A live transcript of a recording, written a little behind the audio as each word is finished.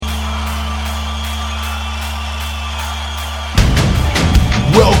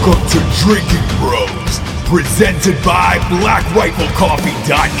Welcome to Drinkin Bros, presented by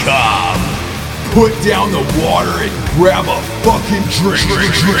BlackRifleCoffee.com. Put down the water and grab a fucking drink.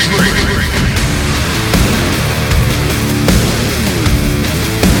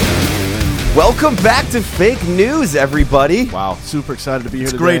 Welcome back to Fake News, everybody. Wow, super excited to be here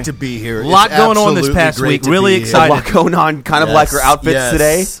today. It's great to be here. A lot going on this past week. Really excited. A lot going on, kind of like our outfits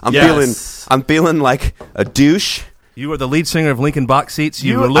today. I'm feeling like a douche. You were the lead singer of Lincoln Box Seats.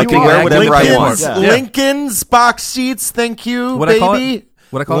 You were looking to wear whatever I want. Lincoln's Box Seats, thank you, What I call baby. it?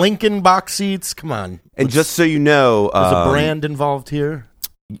 What I call it? Lincoln Box Seats, come on. And just so you know... There's a brand involved here.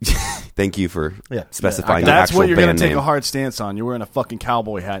 Thank you for specifying the That's actual what you're band going to take name. a hard stance on. You're wearing a fucking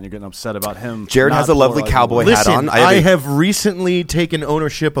cowboy hat and you're getting upset about him. Jared has a lovely cowboy hat on. I have recently taken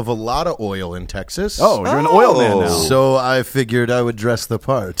ownership of a lot of oil in Texas. Oh, you're an oil man now. So I figured I would dress the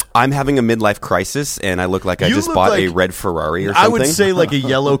part. I'm having a midlife crisis, and I look like I just bought a red Ferrari or something. I would say like a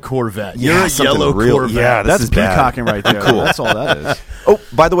yellow Corvette. Yeah, You're a something yellow real- Corvette. yeah, That's is bad. peacocking right there. Cool. That's all that is. Oh,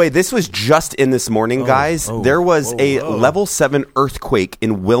 by the way, this was just in this morning, guys. There was a level 7 earthquake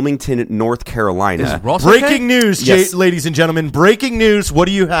in Wilmington, North Carolina. Breaking news, ladies and gentlemen. Breaking news. What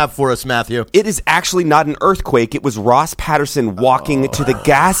do you have for us, Matthew? It is actually not an earthquake. It was Ross Patterson walking to the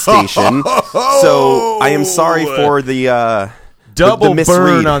gas station. So I am sorry for the Double misread.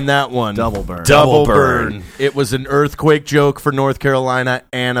 burn on that one. Double burn. Double burn. It was an earthquake joke for North Carolina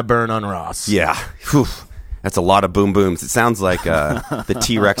and a burn on Ross. Yeah. Whew. That's a lot of boom booms. It sounds like the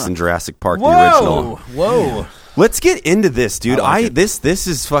T-Rex in Jurassic Park, the original. Whoa. Let's get into this, dude. This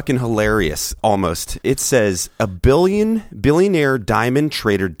is fucking hilarious. Almost. It says a billionaire diamond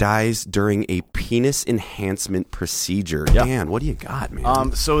trader dies during a penis enhancement procedure. Yeah. Dan, what do you got,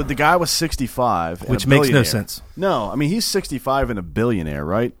 man? So the guy was 65, Which and a makes no billionaire. sense. No, I mean he's 65 and a billionaire,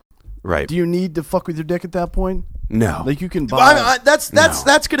 right? Right. Do you need to fuck with your dick at that point? No. Like you can buy. That's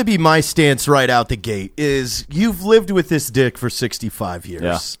going to be my stance right out the gate. Is you've lived with this dick for 65 years.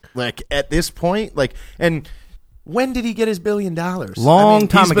 Yeah. Like at this point, and when did he get his $1 billion? Long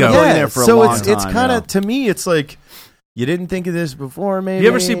time he's been ago. a billionaire for a so long it's time, kind of yeah. to me, it's like you didn't think of this before. Maybe You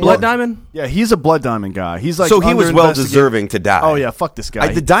ever see Blood Diamond? Yeah, he's a blood diamond guy. He's like so he was well under-investigated. deserving to die. Oh yeah, fuck this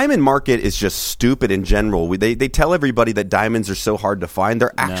guy. The diamond market is just stupid in general. They tell everybody that diamonds are so hard to find.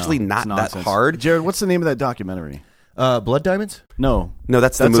 They're actually No, not it's that nonsense. hard. Jared, what's the name of that documentary? Blood Diamonds? No,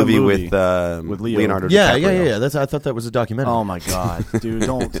 That's the a movie with Leo. Leonardo Yeah. DiCaprio. I thought that was a documentary. Oh my god, dude!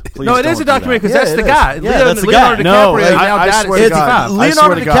 Don't. Please No, it is don't a do documentary that. because Yeah, that's it the is. guy. Yeah, that's the Leonardo guy. No, DiCaprio I now died swear at to God. 65. I swear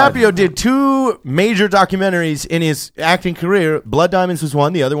Leonardo to God. DiCaprio did 2 major documentaries in his acting career. Blood Diamonds was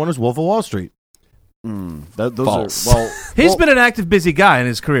one. The other one was Wolf of Wall Street. Those False. are well. He's been an active, busy guy in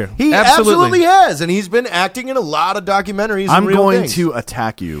his career. He absolutely has, and he's been acting in a lot of documentaries. I'm and real going things. to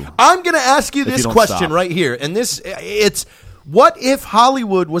attack you. I'm going to ask you If you this don't question stop. right here, and it's what if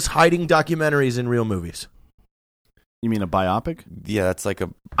Hollywood was hiding documentaries in real movies? You mean a biopic? Yeah, that's like a.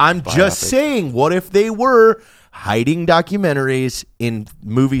 I'm just saying, what if they were hiding documentaries in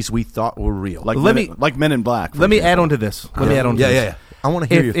movies we thought were real? Like Let Men in Black. Let me add on to this. Let me add on to this. Yeah. I want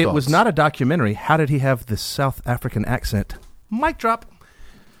to hear your If thoughts. it was not a documentary, how did he have the South African accent? Mic drop.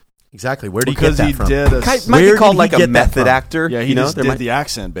 Exactly. Where do you because get that he from? did. Might Where be called did he like a get that method from? actor. Yeah, he you know, just there did might- the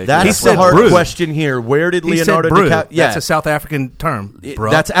accent. Baker. That's He the said hard brew. question here. Where did He Leonardo said brew. DiCaprio? Yeah, That's a South African term.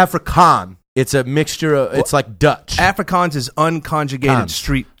 Bro. That's Afrikaan. It's a mixture of. It's like Dutch. Afrikaans is unconjugated Con.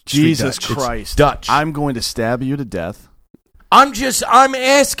 street Jesus Dutch. Christ, Dutch. I'm going to stab you to death. I'm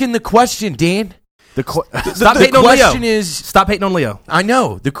asking the question, Dan. Stop The hating on question Leo. is. Stop hating on Leo. I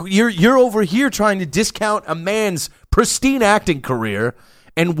know you're over here trying to discount a man's pristine acting career,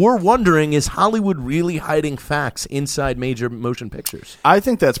 and we're wondering, is Hollywood really hiding facts inside major motion pictures? I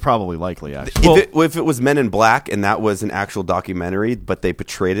think that's probably likely. Actually, If it was Men in Black and that was an actual documentary, but they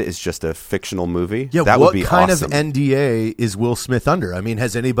portrayed it as just a fictional movie, that would be kind awesome. of NDA is Will Smith under? I mean,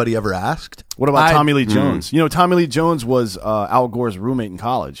 has anybody ever asked? what about Tommy Lee Jones? You know, Tommy Lee Jones was Al Gore's roommate in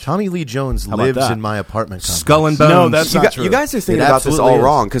college. Tommy Lee Jones about lives that? in my apartment complex. Skull and Bones. No, that's not true. You guys are thinking It about this absolutely all is.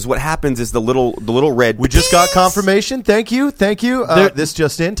 wrong because what happens is the little red. We just got confirmation. Thank you. This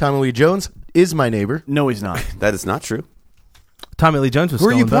just in. Tommy Lee Jones is my neighbor. No, he's not. That is not true. Tommy Lee Jones was Who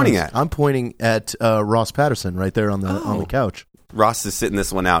are Skull you and pointing Bones. at? I'm pointing at Ross Patterson right there on the couch. Ross is sitting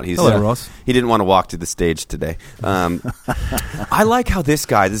this one out. Hello, Ross. He didn't want to walk to the stage today. I like how this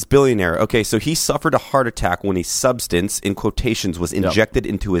billionaire, okay, so he suffered a heart attack when a substance, in quotations, was injected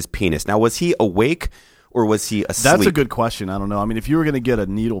into his penis. Now, was he awake or was he asleep? That's a good question. I don't know. I mean, if you were going to get a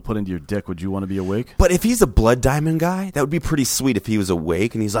needle put into your dick, would you want to be awake? But if he's a blood diamond guy, that would be pretty sweet if he was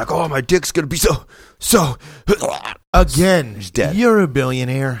awake and he's like, oh, my dick's going to be so... Again, He's dead. you're a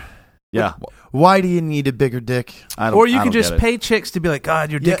billionaire. Yeah. Why do you need a bigger dick? Or you can just pay chicks to be like,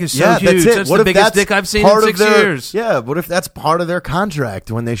 God, your dick is so that's huge. it. That's What the if biggest dick I've seen in 6 years. Yeah, what if that's part of their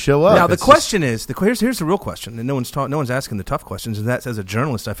contract when they show up? Now, the question is, here's the real question, and no one's asking the tough questions, and that's, as a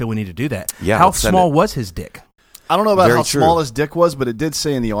journalist, I feel we need to do that. Yeah, How small was his dick? I don't know about Very how true. small his dick was, but it did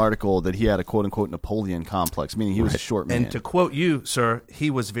say in the article that he had a quote-unquote Napoleon complex, meaning he was a short man. And to quote you, sir, he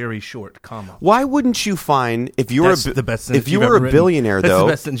was very short, comma. Why wouldn't you find if you were That's the best sentence if you you've were ever a written. billionaire That's though?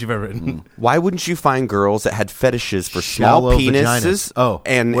 the best sentence you've ever written. Why wouldn't you find girls that had fetishes for small Shallow penises? vaginas. Oh,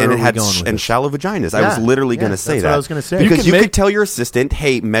 and where it are we had going with and this? shallow vaginas. I Yeah, was literally yeah, going to say that's that. what I was gonna say. Because You you can could tell your assistant,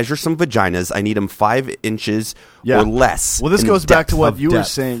 "Hey, measure some vaginas. I need them 5 inches or less." Well, this in goes back to depth. what of you were depth.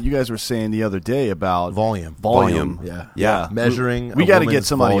 saying. You guys were saying the other day about Volume. Yeah. Measuring. We a got to woman's get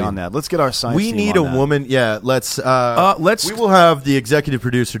somebody volume. on that. Let's get our science. We team need on a that. woman. Yeah, let's. Let's- We will have the executive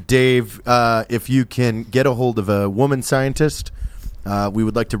producer Dave. If you can get a hold of a woman scientist, we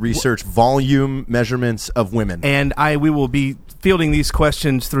would like to research volume measurements of women. And we will be fielding these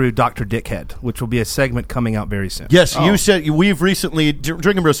questions through Dr. Dickhead, which will be a segment coming out very soon. Yes, you said we've recently.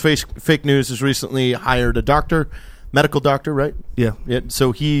 Drinkin Bros Fake News has recently hired a doctor, medical doctor, right? Yeah.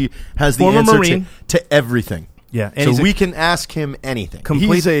 So he has the Former answer Marine. to everything. Yeah, and So he's we can ask him anything.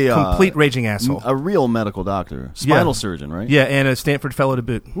 He's a complete raging asshole. a real medical doctor, spinal surgeon, right? Yeah, and a Stanford fellow to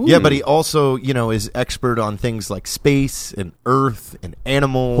boot. Yeah, but he also, is expert on things like space and Earth and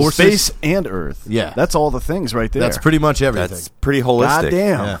animals. Space and Earth. Yeah. That's all the things right there. That's pretty much everything. That's pretty holistic. God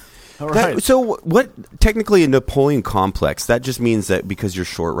damn. Yeah. All That- right. So what? Technically, a Napoleon complex. That just means that because you're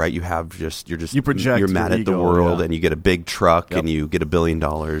short, right? You're You project you're mad your at the ego, world, yeah. and you get a big truck, Yep. and you get $1 billion,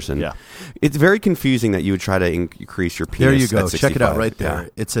 and Yeah. it's very confusing that you would try to increase your penis. There you go. At Check it out 65. right there. Yeah.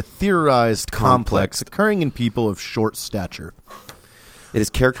 It's a theorized complex Complex. occurring in people of short stature. It is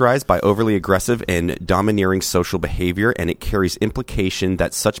characterized by overly aggressive and domineering social behavior, and it carries implication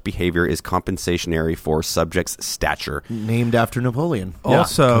that such behavior is compensationary for subject's stature. Named after Napoleon.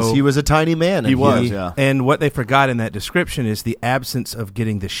 Also- 'Cause he was a tiny man. He and was, yeah. And what they forgot in that description is the absence of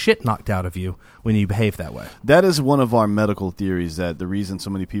getting the shit knocked out of you when you behave that way. That is one of our medical theories, that the reason so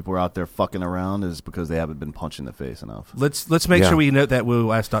many people are out there fucking around is because they haven't been punched in the face enough. Let's make Yeah. sure we note that.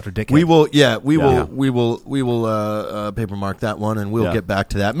 We'll ask Dr. Dickhead. We will, we Yeah. will paper mark that one, and we'll Yeah. get back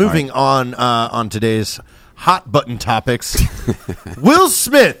to that. Moving on today's hot button topics. Will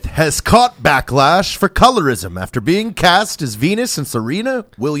Smith has caught backlash for colorism after being cast as Venus and Serena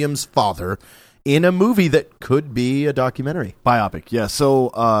Williams' father in a movie that could be a documentary. Biopic, yeah.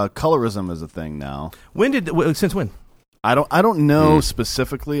 So colorism is a thing now. Since when? I don't know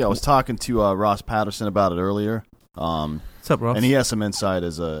specifically. I was talking to Ross Patterson about it earlier. What's up, Ross? And he has some insight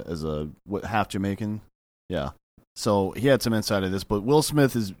as a half Jamaican. Yeah. So he had some insight of this, but Will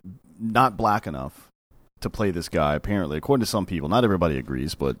Smith is not black enough to play this guy, apparently. According to some people. Not everybody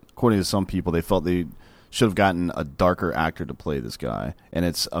agrees, but according to some people, they felt they should have gotten a darker actor to play this guy. And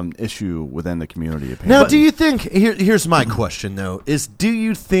it's an issue within the community, apparently. Now, do you think, here's my question, though, is do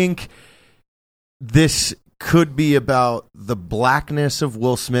you think this could be about the blackness of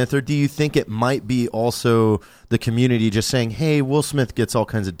Will Smith, or do you think it might be also the community just saying, "Hey, Will Smith gets all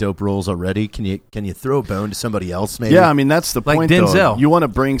kinds of dope roles already. Can you throw a bone to somebody else?" Maybe. Yeah, I mean that's the Like point. Denzel. Though. You want to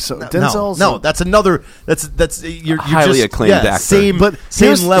bring Denzel's No, that's another. That's you're Highly just, acclaimed actor. Same, But same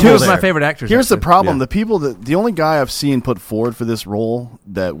here's- level. Two of there. my favorite actors. Here's the actually. problem: Yeah. the only guy I've seen put forward for this role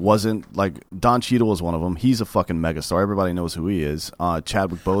that wasn't like Don Cheadle was one of them. He's a fucking megastar. Everybody knows who he is.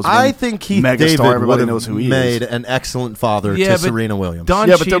 Chadwick Boseman. I think Keith megastar. David would Everybody have knows who he made is. an excellent father Yeah, to but Serena Williams. Don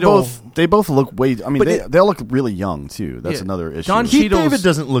Yeah, but Cheadle, they both look way. I mean, But they look really young too. That's Yeah. another issue. Don Keith Cheadle's- David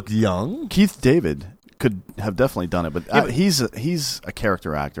doesn't look young. Keith David could have definitely done it, but he's a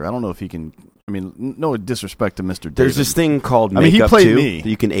character actor. I don't know if he can. I mean, no disrespect to Mr. David. There's this thing called I mean, he makeup played too. me.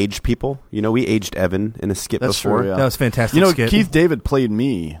 You can age people. We aged Evan in a skit That's before. true. Yeah. That was fantastic. You know, skit. Keith David played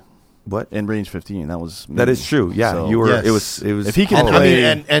me What? in Range 15. That was me. That is true. Yeah, So- you were. Yes. It was. If he can Holloway. I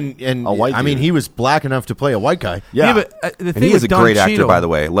play- mean, and a white I mean, dude. he was black enough to play a white guy. Yeah, but the And thing he is with a Don great actor, Cheadle- by the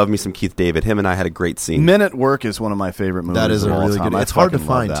way. Love me some Keith David. Him and I had a great scene. Men at Work is one of my favorite movies. That is of a all really time. good. I It's hard to fucking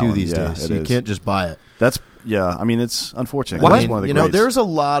love find that too one. these Yeah, days. it You is. can't just buy it. That's yeah. I mean, it's unfortunate. I That's mean, one of the you know, greats. there's a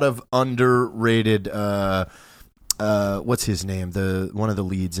lot of underrated. What's his name? One of the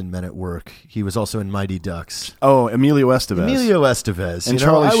leads in Men at Work. He was also in Mighty Ducks. Emilio Estevez. Emilio Estevez. And you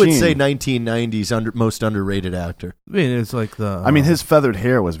know, Charlie I would Sheen. say 1990s most underrated actor. I mean, it's like the. I mean, his feathered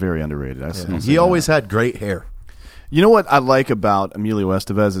hair was very underrated. He always had great hair. You know what I like about Emilio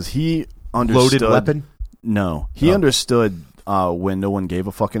Estevez is he understood. Loaded weapon. No, he understood when no one gave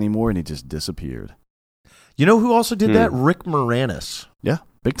a fuck anymore, and he just disappeared. You know who also did that? Rick Moranis. Yeah,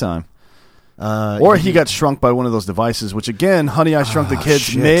 big time. Or he got shrunk by one of those devices, which again, Honey, I Shrunk the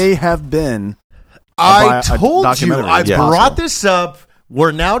Kids may have been. I told you. I Yeah. brought this up.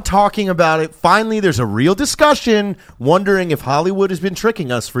 We're now talking about it. Finally, there's a real discussion, wondering if Hollywood has been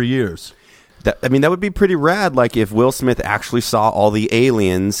tricking us for years. That would be pretty rad. Like if Will Smith actually saw all the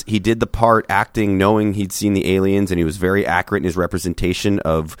aliens, he did the part acting knowing he'd seen the aliens, and he was very accurate in his representation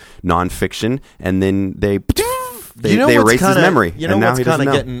of nonfiction. And then they erased his memory. You know and now what's he doesn't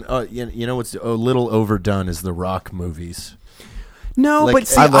kind know. of getting. You know what's a little overdone is the Rock movies. No, Like, but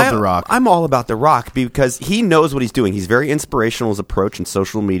see, I love The Rock. I'm all about The Rock because he knows what he's doing. He's very inspirational in his approach in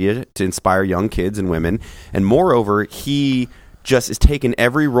social media to inspire young kids and women. And moreover, he just is taking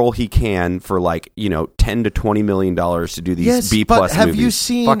every role he can for $10 to $20 million to do these B+ movies. Have you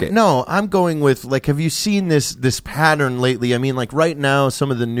seen? Fuck it. No, I'm going with have you seen this pattern lately? I mean, right now,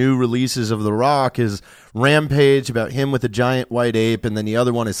 some of the new releases of The Rock is Rampage about him with a giant white ape, and then the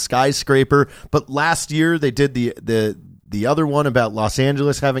other one is Skyscraper. But last year they did the other one about Los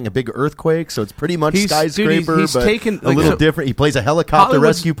Angeles having a big earthquake, so it's pretty much Skyscraper, he's but taken, a little different. He plays a helicopter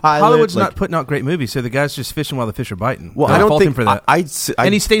rescue pilot. Hollywood's not putting out great movies, so the guy's just fishing while the fish are biting. Well, I I don't fault think him for that.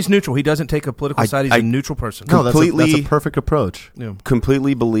 And he stays neutral. He doesn't take a political side. He's a neutral person. No, that's completely- a perfect approach. Yeah.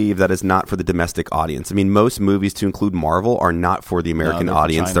 completely believe that is not for the domestic audience. I mean, most movies, to include Marvel, are not for the American they're for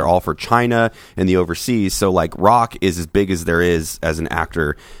audience. China. They're all for China and the overseas. So, Rock is as big as there is as an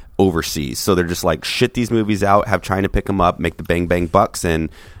actor overseas. So they're just shit these movies out, have China pick them up, make the bang bang bucks, and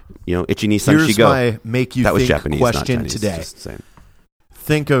itchy knee sun she Here's go. my make you That was think Japanese, not question Chinese, today. just saying.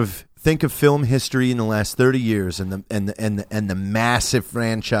 Think of film history in the last 30 years and the massive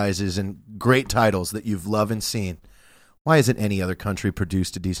franchises and great titles that you've loved and seen. Why hasn't any other country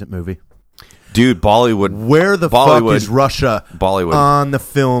produced a decent movie? Dude, Bollywood. Where the fuck is Russia Bollywood. on the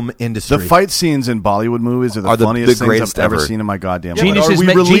film industry? The fight scenes in Bollywood movies are the funniest things greatest I've ever ever. seen in my goddamn life. Geniuses Are we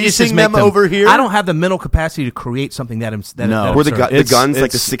make- releasing geniuses them make over here? I don't have the mental capacity to create something that No. Where the It's- guns, the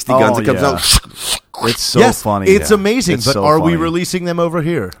it's- 60 guns that comes yeah. out. It's so yes, funny. It's Yeah. amazing, It's but so are we funny. releasing them over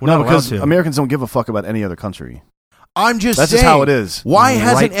here? We're No, not because allowed to. Americans don't give a fuck about any other country. I'm just That's saying. just how it is. Why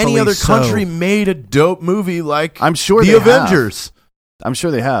hasn't any Rightfully other country so. made a dope movie like I'm sure The they have. Avengers? I'm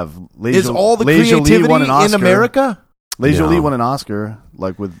sure they have. Is all the Leisure Lee creativity won an Oscar. in America? Leisure No. Lee won an Oscar,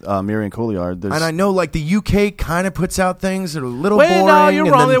 with Marion Cotillard. There's- And I know, the UK kind of puts out things that are a little Wait, boring. no, you're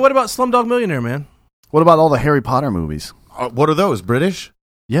and wrong. then- What about Slumdog Millionaire, man? What about all the Harry Potter movies? What are those? British?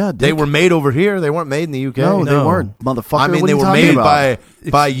 Yeah, They Dick. were made over here. They weren't made in the UK. No, they weren't, motherfucker. I mean, What they are you were talking made about?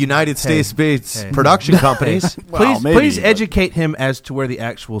 by United States-based Hey. production companies. Well, maybe, please but- educate him as to where the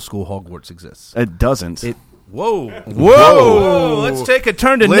actual school Hogwarts exists. It doesn't. Whoa. Whoa. Let's take a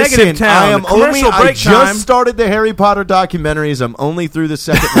turn to Listen, negative town. I am Commercial only. I break just time. started the Harry Potter documentaries. I'm only through the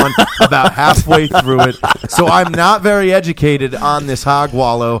second one, about halfway through it. So I'm not very educated on this hog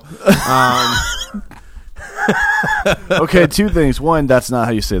wallow. Okay, two things. One, that's not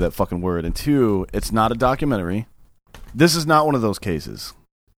how you say that fucking word. And two, it's not a documentary. This is not one of those cases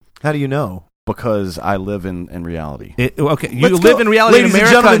How do you know? because I live in reality. Okay, you Let's live go. in reality Ladies in and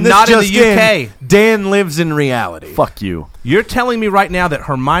America, gentlemen, this not in the just UK. in. Dan lives in reality. Fuck you. You're telling me right now that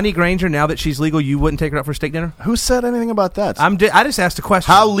Hermione Granger, now that she's legal, you wouldn't take her out for steak dinner? Who said anything about that? I just asked a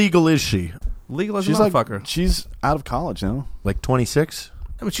question. How legal is she? legal as a she's motherfucker? she's out of college now. Like 26?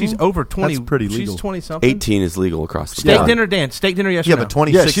 I mean, she's over 20. That's pretty legal. She's 20 something. 18 is legal across the Steak board. dinner, Dan. Steak dinner, yes Yeah, or no? but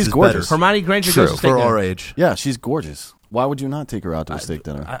 26 Yeah, she's is gorgeous. better Hermione Granger True. goes to steak for dinner. our age. Yeah, she's gorgeous. Why would you not take her out to a steak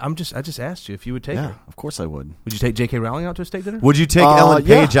dinner? I just asked you if you would take Yeah, her. of course I would. Would you take J.K. Rowling out to a steak dinner? Would you take Uh, Ellen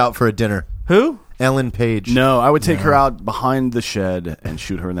yeah. Page out for a dinner? Who? Ellen Page. No, I would take her out behind the shed and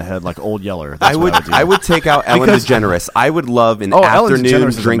shoot her in the head like Old Yeller. That's I what would. do. I would take out Ellen Because- DeGeneres. I would love an Oh, Ellen afternoon DeGeneres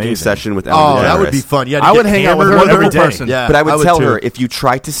is drinking amazing. session with Ellen Oh, DeGeneres. that would be fun. Yeah, to I get would hang out with hammered her every wonderful day. person. Yeah, But I would tell too. her, if you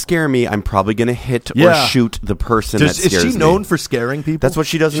try to scare me, I'm probably going to hit or Yeah. shoot the person Is that scares she me. known for scaring people? That's what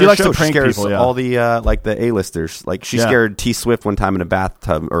she does in She her likes to show. prank she scares people, yeah. all the the A-listers. Like she Yeah. scared T Swift one time in a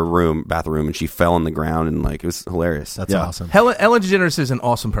bathtub or bathroom, and she fell on the ground, and it was hilarious. That's Yeah. awesome. Ellen DeGeneres is an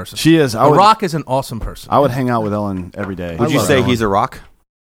awesome person. She is. The Rock is an awesome person. I would hang out with Ellen every day. Would you love say Ellen. he's a rock?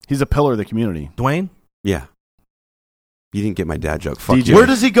 He's a pillar of the community. Dwayne? Yeah. You didn't get my dad joke. Fuck DJ. you. Where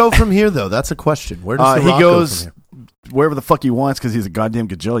does he go from here, though? That's a question. Where does The He Rock goes go from wherever the fuck he wants because he's a goddamn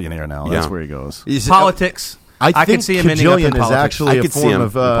gajillionaire now. That's Yeah. where he goes. here? Is it- Politics. I can think see him ending up in cajillion is politics. actually I a could see form him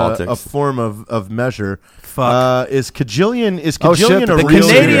of in politics. a form of measure. Fuck. Is cajillion Oh, shit, a the real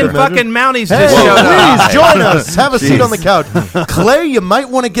Canadian unit of measure? fucking Mounties Hey, just showed up. please join us. Have a seat on the couch. Clay, you might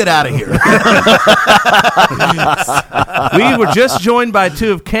want to get out of here. We were just joined by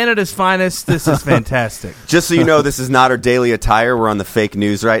two of Canada's finest. This is fantastic. Just so you know, this is not our daily attire. We're on the fake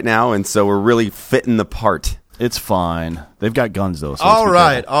news right now, and so we're really fitting the part. It's fine. They've got guns though. So All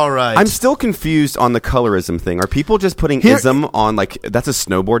right. I'm still confused on the colorism thing. Are people just putting ism on that's a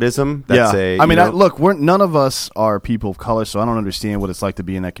snowboardism? That's look, none of us are people of color, so I don't understand what it's like to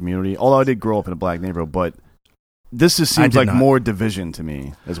be in that community. Although I did grow up in a black neighborhood, but this just seems like more division to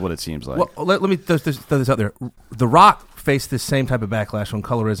me, is what it seems like. Well, let me throw this out there. The Rock faced this same type of backlash on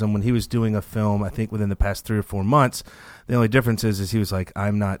colorism when he was doing a film, I think within the past 3 or 4 months. The only difference is he was like,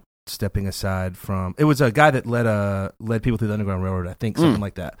 I'm not stepping aside from. It was a guy that led people through the Underground Railroad, I think, something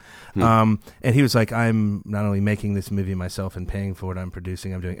like that. And he was like, I'm not only making this movie myself and paying for it, I'm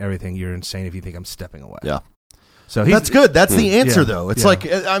producing, I'm doing everything. You're insane if you think I'm stepping away. Yeah. So that's good. That's the answer, though. It's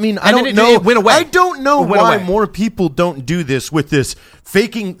like, I mean, I don't know. It went away. I don't know why more people don't do this with this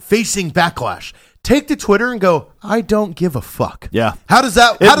facing backlash. Take to Twitter and go, I don't give a fuck. Yeah. How does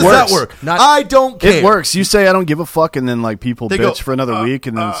that work? I don't care. It works. You say I don't give a fuck, and then like people bitch for another week,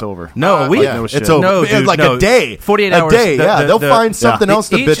 and then it's over. No, a week. It's over. No, dude, like a day. 48 hours. A day, they'll find something else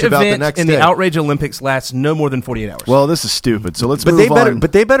to bitch about the next day. Each event in the Outrage Olympics lasts no more than 48 hours. Well, this is stupid, so let's move on.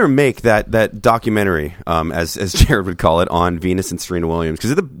 But they better make that documentary, as Jared would call it, on Venus and Serena Williams,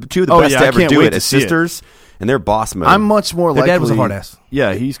 because they're the two of the best to ever do it as sisters. And they're boss mode. I'm much more likely. Their dad was a hard ass.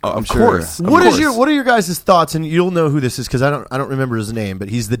 Yeah, he's. I'm sure. Course. What are your guys' thoughts? And you'll know who this is because I don't remember his name, but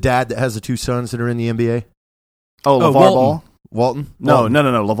he's the dad that has the 2 sons that are in the NBA. Oh, LeVar Ball. Walton? No,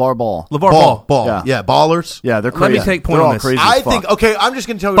 LeVar Ball. LeVar Ball. Yeah, ballers. Yeah, they're crazy. Let me take point on this. Crazy I think. Okay, I'm just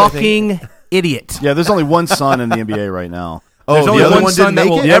going to tell you. Fucking idiot. Yeah, there's only one son in the NBA right now. There's only one son that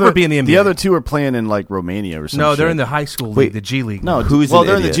will ever be in the NBA. The other 2 are playing in like Romania or something. No, they're in the high school league, the G League. No,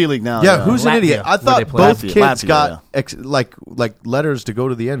 they're in the G League now. Yeah, who's an idiot? I thought both kids got Latvia. letters to go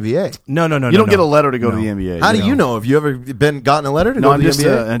to the NBA. No. You don't get a letter to go to the NBA. How do you know? Have you ever gotten a letter to go to the NBA? I'm just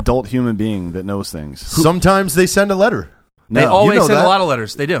an adult human being that knows things. Sometimes they send a letter. They always send a lot of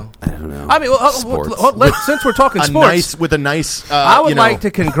letters. They do. I don't know. I mean, since we're talking sports, I would like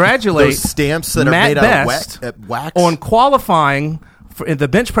to congratulate those stamps that Matt are made Best out of wax on qualifying for the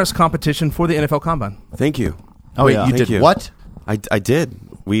bench press competition for the NFL Combine. Thank you. Oh, wait, yeah. you did what? I did.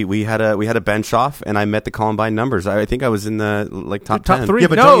 We had a bench off, and I met the Columbine numbers. I think I was in the top 10. 3. Yeah,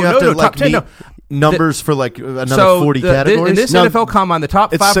 but don't you have to top 10. meet numbers for like another 40 categories? In this NFL Combine, the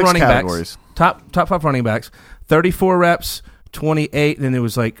top 5 running categories. backs, top 5 running backs, 34 reps, 28, and then it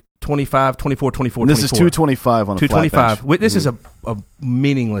was like 25, 24, 24, 24. This is 225 on a 225. flat bench. This is a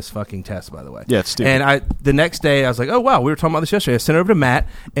meaningless fucking test, by the way. Yeah, it's stupid. And the next day, I was like, oh, wow, we were talking about this yesterday. I sent it over to Matt,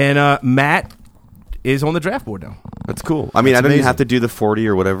 and Matt is on the draft board now. That's cool. I mean, I didn't have to do the 40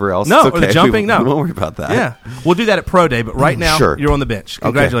 or whatever else. No, it's okay. or the jumping, no. Don't worry about that. Yeah. We'll do that at Pro Day, but right now, you're on the bench.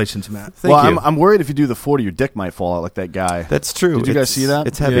 Congratulations, Matt. Thank you. I'm worried if you do the 40, your dick might fall out like that guy. That's true. Did you guys see that?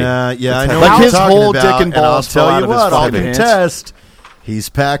 It's heavy. Yeah, I know. Like his whole about, dick and balls I'll fell tell out you of his what, I'll fucking hands. contest. He's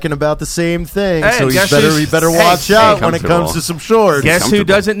packing about the same thing, Hey, so he better watch out when it comes to some shorts. Guess who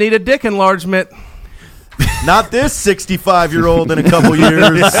doesn't need a dick enlargement? Not this 65-year-old in a couple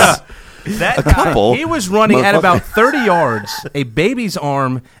years. That guy, he was running at about 30 yards. A baby's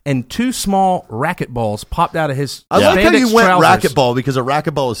arm and 2 small racquetballs popped out of his. I like how you went trousers. racquetball because a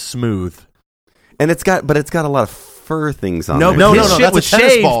racquetball is smooth, and it's got a lot of fur things on no, there. No, that's shit was a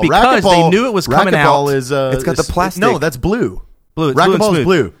tennis shaved ball. because they knew it was coming out. Is, it's got the plastic. No, that's blue. Blue. Racquetball is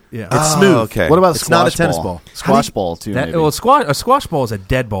blue. Yeah, it's smooth. Okay. What about it's not a tennis ball? Squash ball too. Maybe. Well, a squash ball is a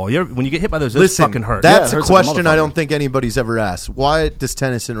dead ball. When you get hit by those fucking hurt. That's a question I don't think anybody's ever asked. Why does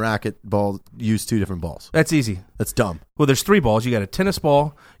tennis and racquetball use 2 different balls? That's easy. That's dumb. Well, there's 3 balls. You got a tennis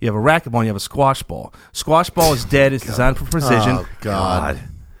ball, you have a racquetball, and you have a squash ball. Squash ball is dead. It's designed for precision. Oh God.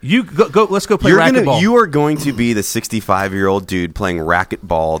 You go. Let's go play racquetball. You are going to be the 65-year-old dude playing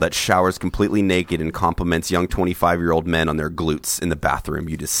racquetball that showers completely naked and compliments young 25-year-old men on their glutes in the bathroom.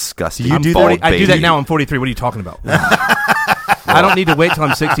 You disgusting. I do that now. I'm 43. What are you talking about? I don't need to wait till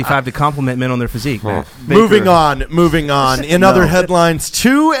I'm 65 to compliment men on their physique. Man. Moving on. In other headlines,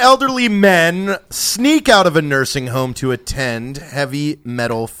 2 elderly men sneak out of a nursing home to attend heavy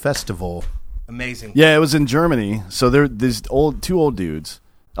metal festival. Amazing. Yeah, it was in Germany. So they're these 2 old dudes.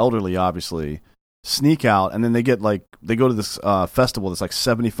 Elderly, obviously, sneak out, and then they go to this festival that's like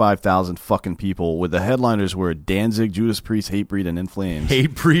 75,000 fucking people, with the headliners were Danzig, Judas Priest, Hatebreed, and In Flames.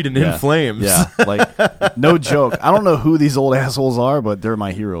 Hatebreed and In Flames. Yeah, like no joke. I don't know who these old assholes are, but they're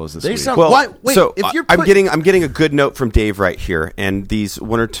my heroes this week. I'm getting a good note from Dave right here, and these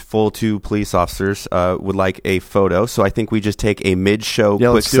wonderful 2 police officers would like a photo. So I think we just take a mid-show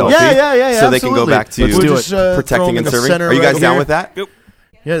quick selfie, yeah, so they can go back to protecting and serving. Are you guys down with that? Yep.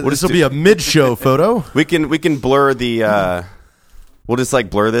 Yeah, this will be a mid-show photo. We can blur the. We'll just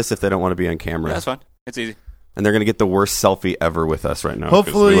blur this if they don't want to be on camera. Yeah, that's fine. It's easy. And they're going to get the worst selfie ever with us right now. 'cause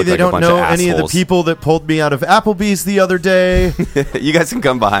we Hopefully look they like a don't bunch know of any of the assholes. people that pulled me out of Applebee's the other day You guys can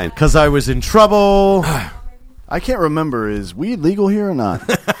come behind. because I was in trouble. I can't remember. Is weed legal here or not?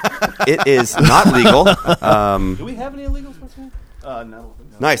 It is not legal. Do we have any illegals? No.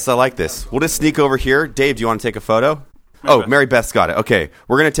 Nice. I like this. We'll just sneak over here. Dave, do you want to take a photo? Oh, Mary Beth's got it. Okay.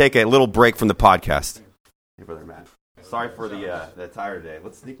 We're going to take a little break from the podcast. Hey, brother Matt. Sorry for the tire day.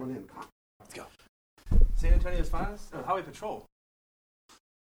 Let's sneak one in. Come on. Let's go. San Antonio's finest? Oh, Highway Patrol.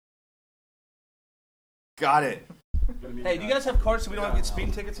 Got it. Hey, do you guys have cards so we don't have to get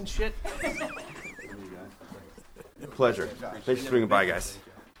speeding tickets and shit? Pleasure. Thanks for swinging by, guys.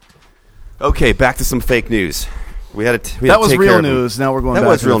 Okay, back to some fake news. That was real news. Now we're going That back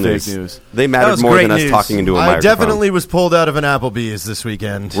was to real the news. fake news. They That mattered was more great than us news. talking into a I microphone. definitely was pulled out of an Applebee's this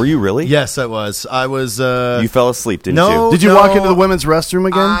weekend. Were you really? Yes, I was. I was. You fell asleep, didn't No. you? Did you walk into the women's restroom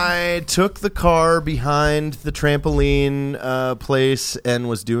again? I took the car behind the trampoline place and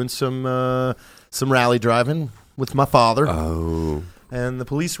was doing some rally driving with my father. Oh. And the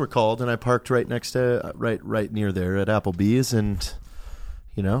police were called, and I parked right next to right near there at Applebee's, and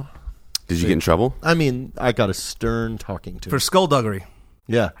Did you get in trouble? I mean, I got a stern talking to. For skullduggery.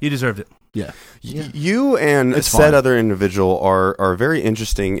 Yeah, You deserved it. yeah. You and It's said fine. other individual are very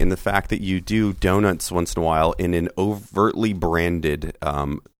interesting in the fact that you do donuts once in a while in an overtly branded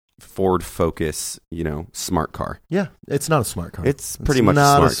Ford Focus, smart car. Yeah, it's not a smart car. It's pretty much a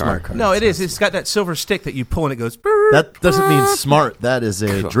not smart car. No, it is. It's got that silver stick that you pull and it goes. That doesn't mean smart. That is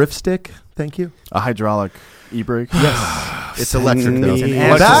a drift stick. Thank you. A hydraulic e-brake? Yes, it's electric though. It's an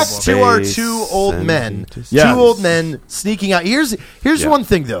Back axle. to our two old men. Yeah. Two old men sneaking out. Here's one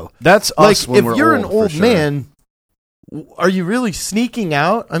thing though. That's Like us when if we're you're an for old sure. man, are you really sneaking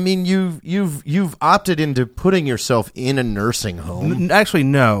out? I mean, you've opted into putting yourself in a nursing home. Actually,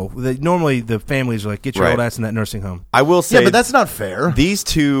 no. Normally, the families are like, get your Right. old ass in that nursing home. I will say, Yeah, but that's not fair. these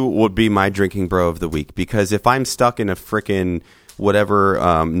two would be my drinking bro of the week, because if I'm stuck in a frickin'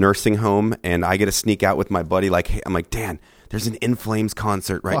 whatever nursing home and I get to sneak out with my buddy, I'm like, Dan, there's an In Flames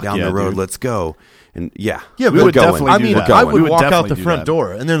concert right Fuck down yeah, the road. dude. Let's go. And Yeah, we but would definitely I do mean, that. I We would would walk out definitely the do front that.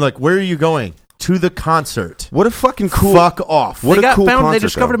 door, and they're like, "Where are you going?" To the concert. What a fucking cool. Fuck off. What They a got cool found. They concert,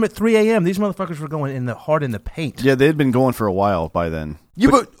 discovered though. them at 3 a.m. These motherfuckers were going hard in the paint. Yeah, they had been going for a while by then. Yeah,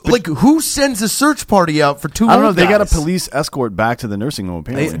 but like, who sends a search party out for two? I don't know. old They got a guys? police escort back to the nursing home,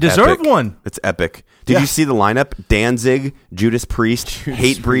 They apparently. deserve Epic. one. It's epic. Did Yeah. you see the lineup? Danzig, Judas Priest,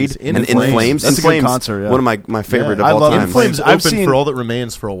 Hatebreed, Priest, and In In Flames. Flames. That's In a good Flames, concert, yeah. one of my favorite Yeah, of I all love time. In Flames. Flames I've open seen- for All That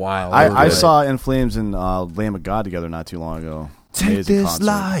Remains for a while. I saw In Flames and Lamb of God together not too long ago. Take Amazing this concert.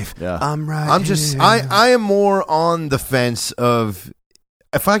 life. Yeah. I'm right. I'm just here. I am more on the fence of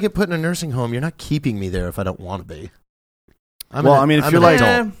if I get put in a nursing home, you're not keeping me there if I don't want to be. If you're like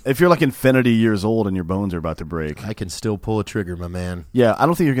adult. if you're like infinity years old and your bones are about to break, I can still pull a trigger, my man. yeah, I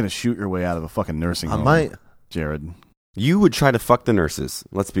don't think you're gonna shoot your way out of a fucking nursing I home. might. Jared. You would try to fuck the nurses.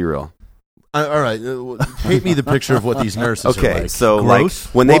 Let's be real. All right, paint me the picture of what these nurses are Okay, like. so Gross?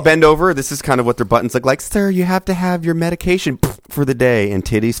 when they Well- bend over, this is kind of what their buttons look like. Sir, you have to have your medication for the day, and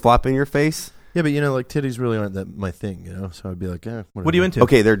titties flop in your face. Yeah, but like titties really aren't that my thing, So I'd be like, What are you into?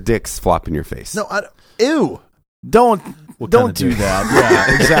 Okay, their dicks flop in your face. No, ew. Don't kinda do dick? that.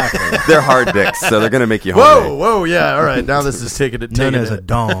 Yeah, exactly. They're hard dicks, so they're gonna make you hungry. Whoa, yeah. All right, now this is taking it. Known taking as a it.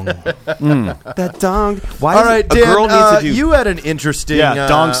 dong. That dong. Why? All is right, it, Dan. a girl needs to do. You had an interesting. Yeah,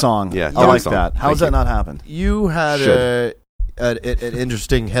 dong song. Yeah, I dong like song. that. How Thank does that you. not happen? You had Should. an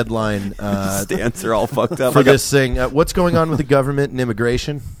interesting headline Stance are all fucked up. for this thing. What's going on with the government and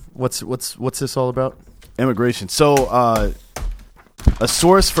immigration? What's this all about? Immigration. So, a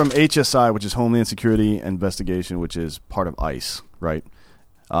source from HSI, which is Homeland Security Investigation, which is part of ICE, right,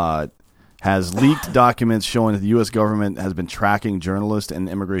 has leaked documents showing that the U.S. government has been tracking journalists and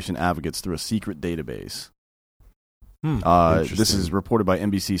immigration advocates through a secret database. This is reported by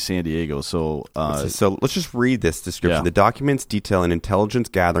NBC San Diego. So, So let's just read this description. Yeah. The documents detail an intelligence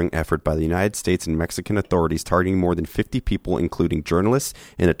gathering effort by the United States and Mexican authorities targeting more than 50 people, including journalists,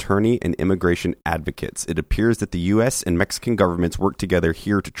 an attorney, and immigration advocates. It appears that the U.S. and Mexican governments work together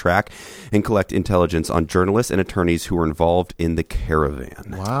here to track and collect intelligence on journalists and attorneys who are involved in the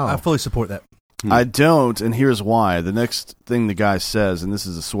caravan. Wow. I fully support that. I don't, and here's why. The next thing the guy says, and this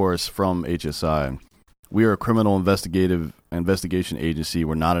is a source from HSI, we are a criminal investigation agency.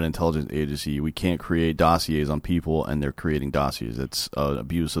 We're not an intelligence agency. We can't create dossiers on people, and they're creating dossiers. It's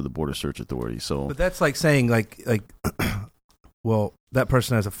abuse of the Border Search Authority. So, But that's like saying, well, that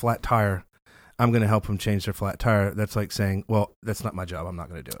person has a flat tire. I'm going to help them change their flat tire. That's like saying, well, that's not my job. I'm not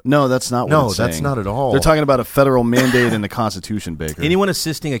going to do it. No, that's not what No, it's that's saying. not at all. They're talking about a federal mandate in the Constitution, Baker. Anyone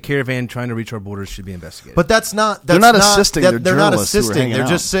assisting a caravan trying to reach our borders should be investigated. But that's not. They're not assisting, they're not journalists who are assisting. hanging They're out.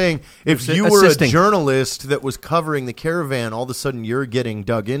 just saying if They're you were assisting. a journalist that was covering the caravan, all of a sudden you're getting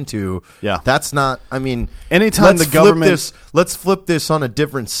dug into. Yeah. That's not. I mean, Anytime let's the government- let's flip this on a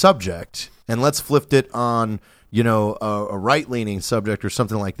different subject, and let's flip it on a right-leaning subject or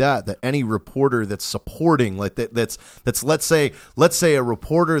something like that. That any reporter that's supporting that's let's say a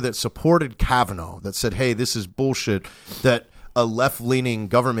reporter that supported Kavanaugh that said, hey, this is bullshit, that a left-leaning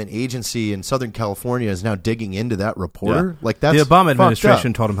government agency in Southern California is now digging into that reporter. Yeah. Like that's the Obama fucked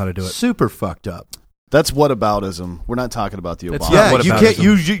administration up. taught them how to do it. Super fucked up. That's whataboutism. We're not talking about the That's Obama. not Yeah, what you about can't.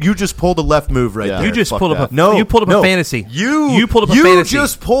 You just pulled a left move right Yeah. there. You just fuck pulled that. up a you pulled up a fantasy. You pulled up a fantasy. You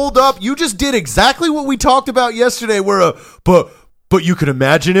just pulled up. You just did exactly what we talked about yesterday. But you can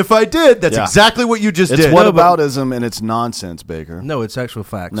imagine if I did. That's Yeah. exactly what you just It's did. whataboutism and it's nonsense, Baker. No, it's actual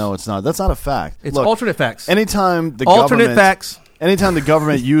facts. No, it's not. That's not a fact. It's Look, alternate facts. Anytime the Alternate government, facts. Anytime the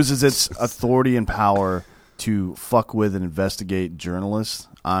government uses its authority and power to fuck with and investigate journalists,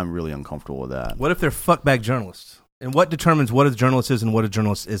 I'm really uncomfortable with that. What if they're fuckbag journalists? And what determines what a journalist is and what a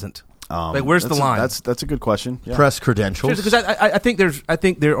journalist isn't? Like, where's the That's line? That's a good question. Yeah. Press credentials. Because I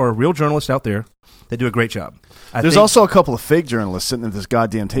think there are real journalists out there that do a great job. There's also a couple of fake journalists sitting at this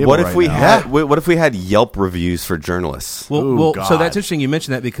goddamn table. What if right we now. what if we had Yelp reviews for journalists? Well, God. so that's interesting you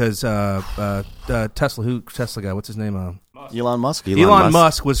mentioned that because Tesla guy, what's his name? Elon Musk? Elon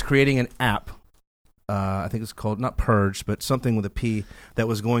Musk was creating an app. I think it's called not Purge, but something with a P that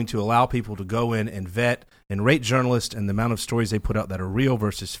was going to allow people to go in and vet and rate journalists and the amount of stories they put out that are real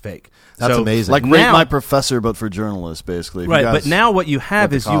versus fake. That's amazing. Like now, Rate My Professor, but for journalists, basically. If you right? guys But now what you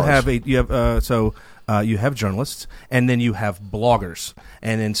have went is to you have journalists and then you have bloggers,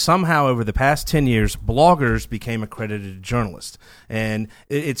 and then somehow over the past 10 years, bloggers became accredited journalists, and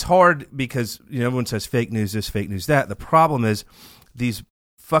it's hard because everyone says fake news this, fake news that. The problem is these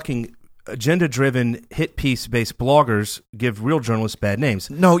fucking agenda-driven, hit piece-based bloggers give real journalists bad names.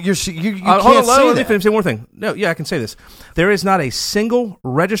 No, you can't Hold on, say let me that. say one more thing. No, yeah, I can say this. There is not a single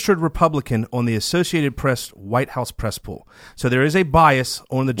registered Republican on the Associated Press White House press pool. So there is a bias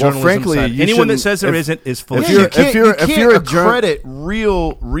on the journalism frankly, side. you Anyone that shouldn't- says there if- isn't is full of if shit. you're- You can't a jour- accredit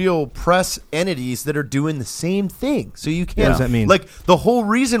real press entities that are doing the same thing. So you can't. What does that mean? Like the whole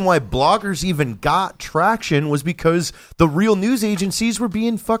reason why bloggers even got traction was because the real news agencies were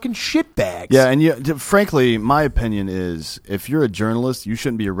being fucking shitbags. Yeah, and frankly, my opinion is if you're a journalist, you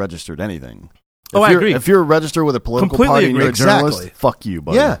shouldn't be a registered anything. Oh, If I you're- agree. If you're registered with a political Completely party and you're agree. a journalist, Exactly. fuck you,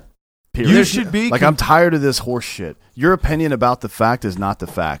 buddy. Yeah. Period. You should be like I'm tired of this horse shit. Your opinion about the fact is not the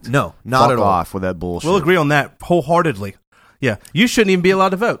fact. No, not Fuck at all. off with that bullshit. We'll agree on that wholeheartedly. Yeah, you shouldn't even be allowed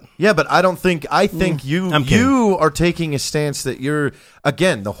to vote. Yeah, but I don't think. I think I'm kidding. you are taking a stance that you're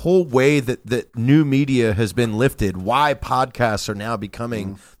again the whole way that new media has been lifted. Why podcasts are now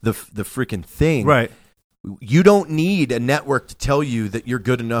becoming the freaking thing. Right. You don't need a network to tell you that you're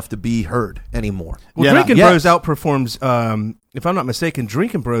good enough to be heard anymore. Well, Yeah, Drinkin' yes. Bros outperforms, if I'm not mistaken,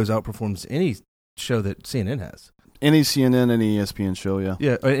 Drinkin' Bros outperforms any show that CNN has. Any CNN, any ESPN show, yeah.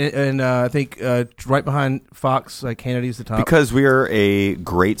 Yeah, and I think right behind Fox, like Hannity's the top. Because we are a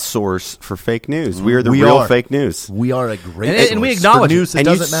great source for fake news. We are the We real are. fake news. We are a great And we source acknowledge for it. news that And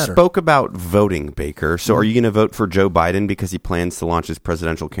you doesn't matter. spoke about voting, Baker. So are you going to vote for Joe Biden because he plans to launch his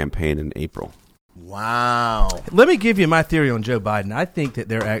presidential campaign in April? Wow. Let me give you my theory on Joe Biden.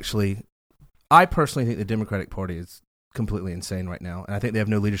 I personally think the Democratic Party is completely insane right now, and I think they have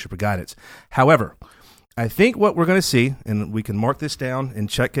no leadership or guidance. However, I think what we're going to see, and we can mark this down and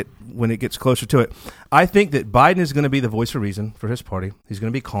check it when it gets closer to it, I think that Biden is going to be the voice of reason for his party. He's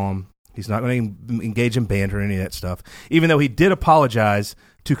going to be calm. He's not going to engage in banter or any of that stuff, even though he did apologize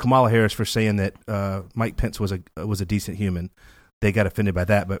to Kamala Harris for saying that Mike Pence was a decent human. They got offended by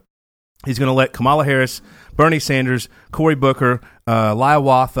that, but he's going to let Kamala Harris, Bernie Sanders, Cory Booker,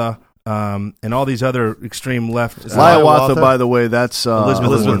 Hiawatha, and all these other extreme left. Hiawatha, by the way, that's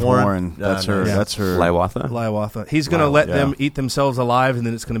Elizabeth Warren. Warren. That's her. Yeah. That's her. Hiawatha? He's going to Wow, let yeah. them eat themselves alive, and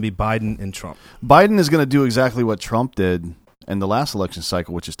then it's going to be Biden and Trump. Biden is going to do exactly what Trump did in the last election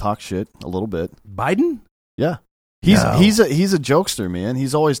cycle, which is talk shit a little bit. Biden? Yeah, he's No. he's a jokester, man.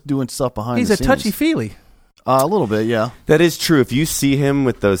 He's always doing stuff behind. He's the a scenes. touchy-feely. A little bit, yeah. That is true. If you see him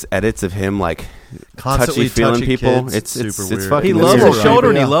with those edits of him like Constantly touchy-feeling touching people, kids, it's super weird. fucking He weird. loves weird. a shoulder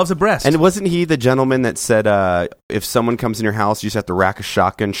and he Yeah. loves a breast. And wasn't he the gentleman that said if someone comes in your house, you just have to rack a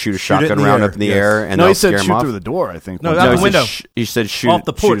shotgun, shoot a it shotgun in the round air, up in the yes. air, and No, they'll he said scare shoot him off? through the door. I think. No, one out time. the he window. He said shoot off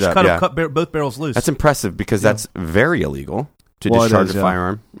the porch, shoot it up, cut yeah. both barrels loose. That's impressive because that's very illegal to Well, it discharge is, a yeah.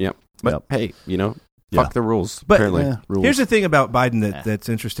 firearm. Yep. But hey, Yeah. fuck the rules. But apparently. rules. here's the thing about Biden that's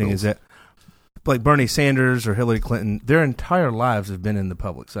interesting is that, like Bernie Sanders or Hillary Clinton, their entire lives have been in the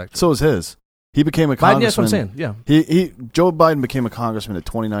public sector. So is his. He became a Biden, congressman. that's what I'm saying. Yeah. Joe Biden became a congressman at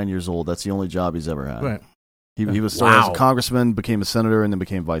 29 years old. That's the only job he's ever had. Right. He was started as a congressman, became a senator, and then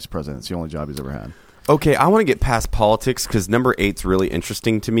became vice president. It's the only job he's ever had. Okay, I want to get past politics because number 8's really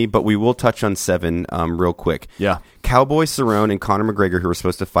interesting to me, but we will touch on 7 real quick. Yeah. Cowboy Cerrone and Conor McGregor, who were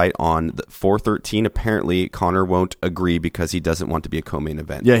supposed to fight on 4/13, apparently Conor won't agree because he doesn't want to be a co-main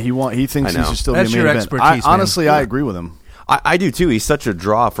event. Yeah, he thinks he should still That's be a main your event. expertise, Honestly, man. I agree with him. I do too. He's such a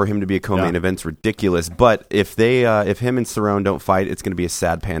draw for him to be a co-main event's ridiculous. But if him and Cerrone don't fight, it's going to be a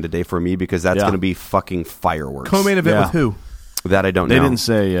sad panda day for me because that's going to be fucking fireworks. Co-main event with who? That I don't know. They didn't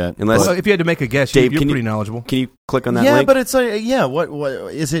say yet. Unless Well, if you had to make a guess, Dave, you're pretty knowledgeable. Can you click on that Yeah, link? but it's like, what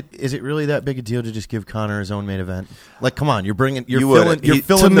is it? Is it really that big a deal to just give Conor his own main event? Like, come on, you're filling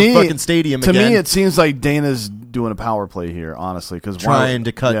the fucking stadium to again. me, it seems like Dana's doing a power play here, honestly, because trying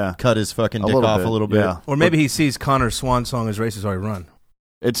to cut his fucking dick off a little bit. Yeah. Or maybe he sees Conor's swan song, his race has already run.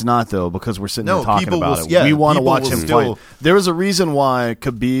 It's not, though, because we're sitting No, here talking people about will- it. yeah, we want to people watch will him still- fight. There was a reason why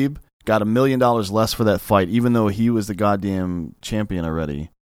Khabib got $1 million less for that fight, even though he was the goddamn champion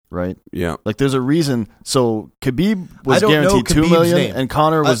already. Right? Yeah. Like, there's a reason. So, Khabib was I don't know guaranteed $2 Khabib's million, name. and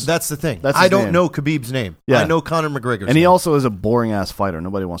Conor was... That's the thing. That's I his don't name. know Khabib's name. Yeah. I know Conor McGregor's and he name. also is a boring-ass fighter.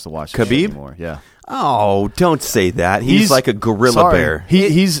 Nobody wants to watch this shit Khabib? anymore. Yeah. Oh, don't say that. He's like a gorilla sorry. bear.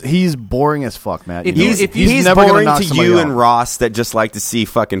 He's boring as fuck, Matt. You know it. He's never gonna boring knock to somebody you out. and Ross that just like to see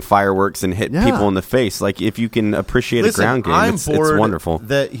fucking fireworks and hit Yeah. people in the face. Like, if you can appreciate a ground game, I'm it's bored wonderful.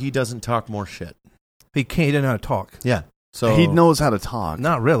 that he doesn't talk more shit. He doesn't know how to talk. Yeah. So He knows how to talk.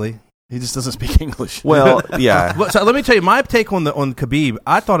 Not really. He just doesn't speak English. Well, yeah. Well, so let me tell you my take on Khabib.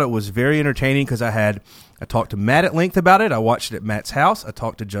 I thought it was very entertaining because I talked to Matt at length about it. I watched it at Matt's house. I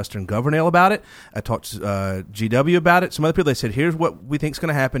talked to Justin Governale about it. I talked to GW about it. Some other people, they said, here's what we think is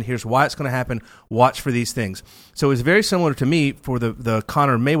going to happen. Here's why it's going to happen. Watch for these things. So it was very similar to me for the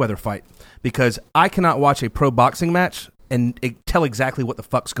Conor Mayweather fight because I cannot watch a pro boxing match and tell exactly what the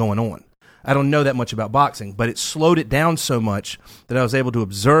fuck's going on. I don't know that much about boxing, but it slowed it down so much that I was able to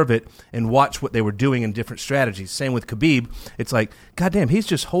observe it and watch what they were doing in different strategies. Same with Khabib. It's like, goddamn, he's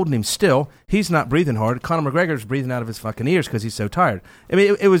just holding him still. He's not breathing hard. Conor McGregor's breathing out of his fucking ears because he's so tired. I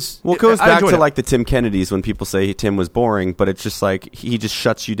mean, it was... Well, it goes I back enjoyed to it. like the Tim Kennedys when people say Tim was boring, but it's just like he just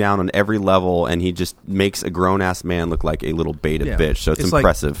shuts you down on every level and he just makes a grown-ass man look like a little baited Yeah. bitch. So it's like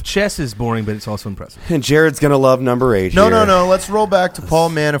impressive. chess is boring, but it's also impressive. And Jared's going to love number 8 No. here. Let's roll back to Paul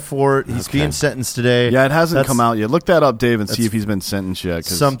Manafort. He's being sentenced today. Yeah, it hasn't That's come out yet. Look that up, Dave, and see if he's been sentenced yet.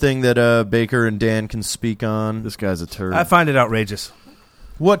 'Cause something that Baker and Dan can speak on. this guy's a turd. I find it outrageous.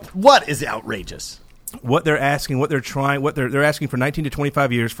 What is outrageous? What they're asking, what they're trying, what they're asking for 19 to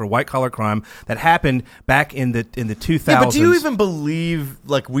 25 years for white collar crime that happened back in the 2000s. Yeah, but do you even believe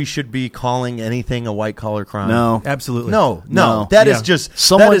like we should be calling anything a white collar crime? No. Absolutely. No. No. That Yeah. is just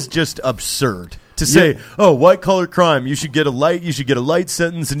Someone- that is just absurd. To say, oh, white collar crime, you should get a light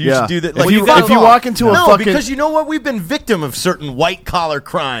sentence, and you Yeah. should do that. If Like, you- fuck if you off. walk into a no, fucking- because you know what, we've been victim of certain white collar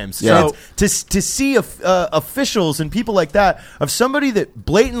crimes. Yeah. So to see officials and people like that of somebody that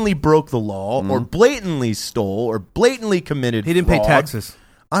blatantly broke the law or blatantly stole or blatantly committed, He didn't pay fraud, taxes.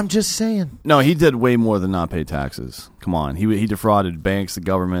 I'm just saying. No, he did way more than not pay taxes. Come on. He defrauded banks, the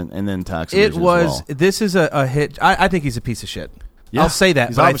government, and then tax It evasion was. as well. This is a hit. I think he's a piece of shit. Yeah. I'll say that.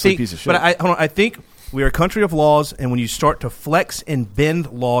 He's but obviously I think, a piece of shit. But I think we are a country of laws, and when you start to flex and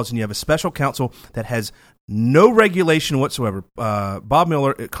bend laws, and you have a special counsel that has no regulation whatsoever, Bob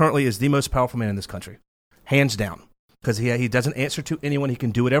Mueller currently is the most powerful man in this country, hands down. Because he doesn't answer to anyone. He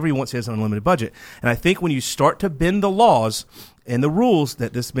can do whatever he wants. He has an unlimited budget. And I think when you start to bend the laws and the rules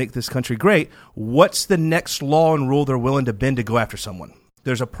that make this country great, what's the next law and rule they're willing to bend to go after someone?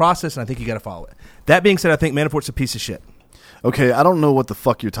 There's a process, and I think you got to follow it. That being said, I think Manafort's a piece of shit. Okay, I don't know what the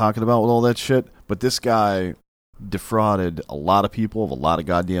fuck you're talking about with all that shit, but this guy defrauded a lot of people of a lot of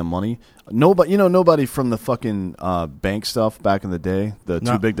goddamn money. Nobody from the fucking bank stuff back in the day, the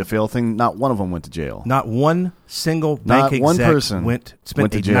too big to fail thing, not one of them went to jail. Not one single Not bank one exec person spent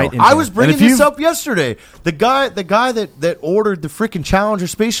went to a jail. night in I jail. was bringing And if this you- up yesterday. The guy that ordered the freaking Challenger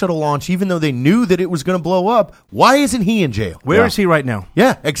space shuttle launch, even though they knew that it was going to blow up. Why isn't he in jail? Where is he right now?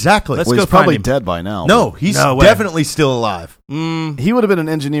 Yeah, exactly. Let's Well, go he's probably find him. dead by now. No, he's No way. definitely still alive. He would have been an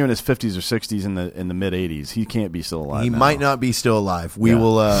engineer in his 50s or 60s in the mid 80s. He can't be still alive. He now. might not be still alive. We Yeah.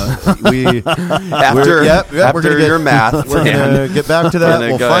 will. After, we're gonna get your math, We're gonna get back to that. Gonna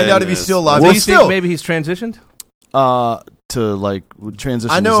We'll go find in out if he's this. still alive. Do But you still, think maybe he's transitioned? to like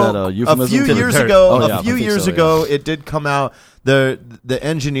transition? I know is that a euphemism? few to the years dirt? ago. Oh, yeah, a few I think years so, ago, yeah. it did come out. The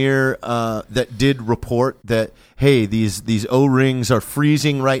engineer that did report that hey, these O-rings are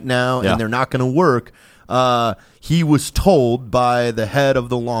freezing right now Yeah. and they're not going to work. He was told by the head of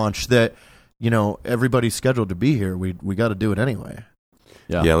the launch that everybody's scheduled to be here. We got to do it anyway.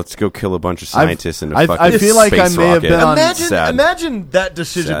 Yeah, let's go kill a bunch of scientists in a I fucking feel like I space may have rocket. been on- Imagine that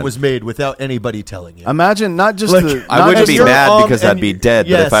decision Sad. was made without anybody telling you. Imagine not just Like, the. I not wouldn't just be the- mad because I'd and- be dead, but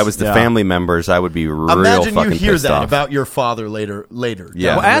yes, if I was the yeah. family members, I would be real Imagine fucking you hear pissed that off. about your father later.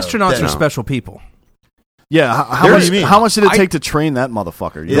 Yeah. Well, astronauts No. are special people. Yeah, how What much? do you mean? How much did it take to train that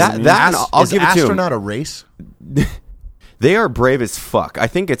motherfucker? You know what I mean? that- I'll is give it to him. astronaut a race? They are brave as fuck. I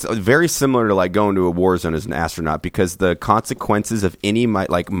think it's very similar to like going to a war zone as an astronaut because the consequences of any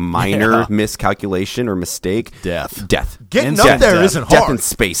minor miscalculation or mistake, Death. Getting Instant up there death. isn't death hard. in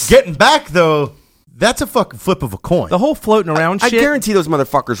space. Getting back though, that's a fucking flip of a coin. The whole floating around I shit. guarantee those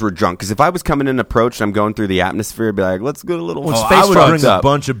motherfuckers were drunk because if I was coming in approach and I'm going through the atmosphere, I'd be like, let's go a little space I would drugs bring a up.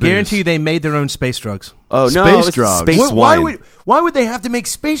 bunch of beers. Guarantee they made their own space drugs. Oh no, Space it's drugs. space wine. Why would they have to make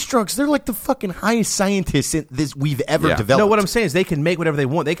space drugs? They're like the fucking highest scientists we've ever Yeah. developed. No, what I'm saying is they can make whatever they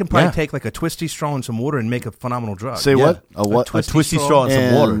want. They can probably Yeah. take like a twisty straw and some water and make a phenomenal drug. Say Yeah. what? A what? A twisty straw and some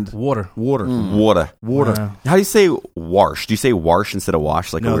and- water. Water. Water. How do you say wash? Do you say wash instead of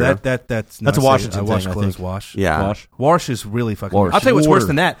wash? Like No, a weirdo? that's That's a I say- Washington I wash thing, I clothes. think. Wash. Yeah. Wash is really fucking. Wash. I'll tell you what's Water. worse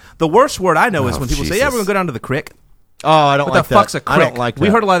than that. The worst word I know is Oh, when people say, Jesus. "Yeah, we're gonna go down to the creek." Oh, I don't What like the that. fuck's a creek? I don't like that. We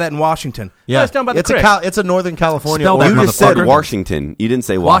heard a lot of that in Washington. Yeah, Oh, it's down by the creek. It's a Northern California. Spell that, You just said motherfucker. Washington. You didn't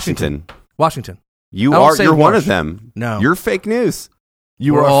say Washington. Washington. You I don't are. say You're one wash. of them. No. You're fake news.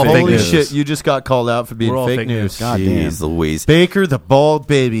 You We're are all fake fake Holy news. shit! You just got called out for being We're all fake fake news. news. God Jeez damn. Louise. Baker the bald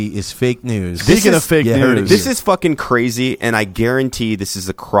baby is fake news. Speaking of fake you heard it news, This is fucking crazy, and I guarantee this is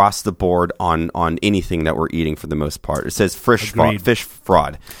across the board on anything that we're eating for the most part. It says fish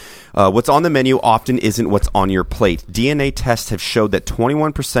fraud. What's on the menu often isn't what's on your plate. DNA tests have showed that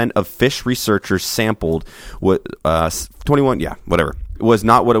 21% of fish researchers sampled, 21, yeah, whatever, was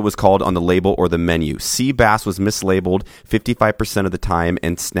not what it was called on the label or the menu. Sea bass was mislabeled 55% of the time,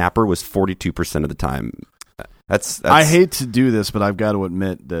 and snapper was 42% of the time. That's I hate to do this, but I've got to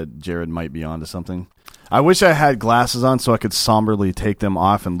admit that Jared might be onto something. I wish I had glasses on so I could somberly take them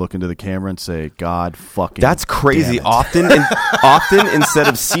off and look into the camera and say, "God fucking." That's crazy. damn it." Often instead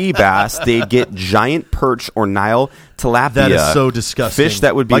of sea bass, they'd get giant perch or Nile tilapia. That is so disgusting. Fish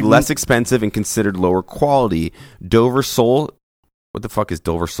that would be Like- less expensive and considered lower quality. Dover sole. What the fuck is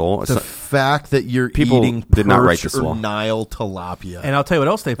Dover sole? The fact that you're People eating did not write perch this or law. Nile tilapia. And I'll tell you what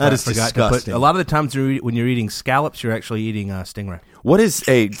else they That is forgot to disgusting. put. A lot of the times when you're eating scallops, you're actually eating stingray. What is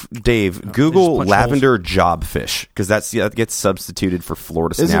Dave? just Google punch lavender jobfish because that gets substituted for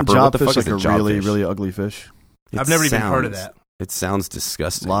Florida Isn't snapper. What the jobfish fuck is like a a really, jobfish? really ugly fish? I've never even heard of that. It sounds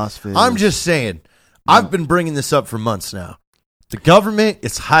disgusting. Lost fish. I'm just saying. I've been bringing this up for months now. The government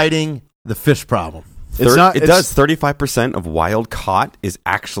is hiding the fish problem. It's not. It it's- does. 35% of wild caught is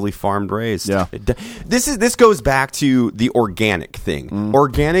actually farmed raised. Yeah. This goes back to the organic thing. Mm.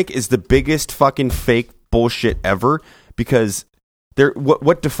 Organic is the biggest fucking fake bullshit ever because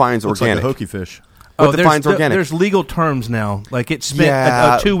what defines Looks organic? like a hokey fish. What defines organic? There's legal terms now. Like it spent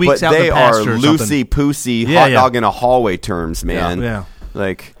yeah, 2 weeks but out in they the are pasture or something. loosey poosey Yeah, hot yeah. dog in a hallway terms, man. Yeah.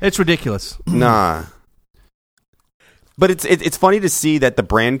 Like It's ridiculous. nah. But it's funny to see that the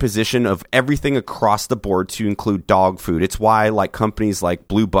brand position of everything across the board to include dog food. It's why like companies like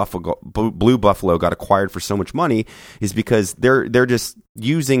Blue Buffalo got acquired for so much money is because they're just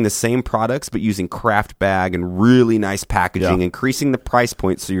using the same products but using craft bag and really nice packaging, increasing the price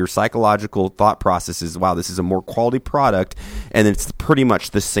point so your psychological thought process is wow, this is a more quality product, and it's pretty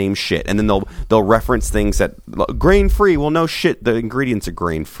much the same shit. And then they'll reference things that grain free. Well, no shit, the ingredients are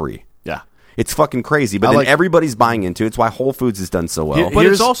grain free. Yeah. It's fucking crazy, but then everybody's buying into it. It's why Whole Foods has done so well. But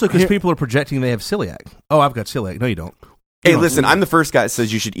it's also because people are projecting they have celiac. Oh, I've got celiac. No, you don't. Hey, listen, I'm the first guy that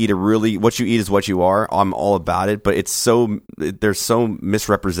says you should eat what you eat is what you are. I'm all about it, but they're so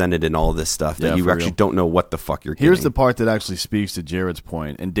misrepresented in all this stuff that you actually don't know what the fuck you're getting. Here's the part that actually speaks to Jared's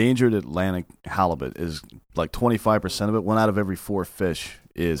point. Endangered Atlantic halibut is like 25% of it. 1 out of every 4 fish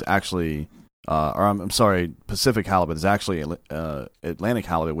is actually, I'm sorry, Pacific halibut is actually Atlantic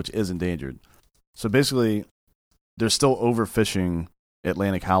halibut, which is endangered. So basically, they're still overfishing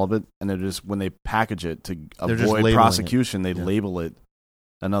Atlantic halibut, and they're just when they package it to avoid prosecution, they label it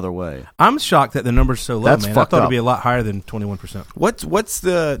another way. I'm shocked that the number's so low, That's man. I fucked thought up. it'd be a lot higher than 21%. What's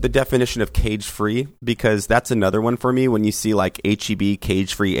the definition of cage free? Because that's another one for me. When you see like HEB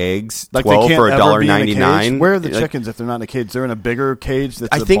cage free eggs, Like 12 they for can't ever be in a cage. $1.99. Where are the Like, chickens if they're not in a cage? They're in a bigger cage.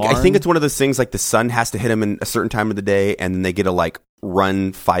 That's I a think barn? it's one of those things like the sun has to hit them in a certain time of the day, and then they get to like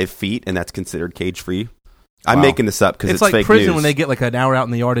run 5 feet, and that's considered cage free. I'm Wow. making this up because it's like fake prison news. when they get like an hour out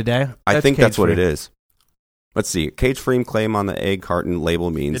in the yard a day. I think that's what it cage-free. is. Let's see. Cage free claim on the egg carton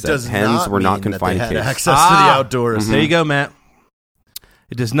label means It that does hens not were not mean that confined they to had cages. access to the outdoors. There you go, Matt.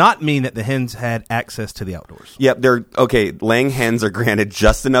 It does not mean that the hens had access to the outdoors. Yep, they're okay. Laying hens are granted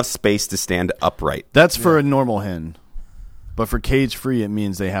just enough space to stand upright. That's for a normal hen. But for cage free, it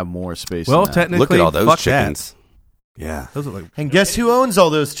means they have more space. Well, than that. technically, Look at all those fuck chickens. That. Yeah. Those are like And guess who owns all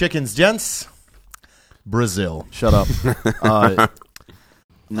those chickens, gents? Brazil. Shut up.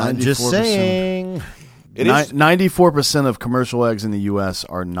 I'm just saying. It is 94% of commercial eggs in the U.S.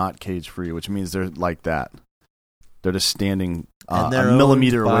 are not cage free, which means they're like that. They're just standing And a they're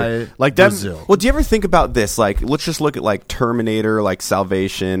millimeter owned away. by Like that. Brazil. Well, do you ever think about this? Like, let's just look at like Terminator, like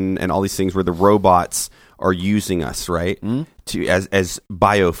Salvation, and all these things where the robots are using us, right? To as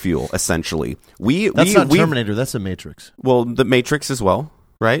biofuel, essentially. That's not Terminator. That's a Matrix. Well, the Matrix as well,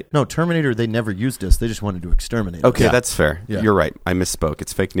 right? No, Terminator, they never used us. They just wanted to exterminate Okay, us. that's fair. Yeah. You're right. I misspoke.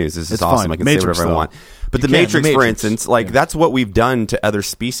 It's fake news. This is It's awesome. fine. I can Matrix, say whatever though. I want. But You the can. Matrix, The for Matrix. instance, like that's what we've done to other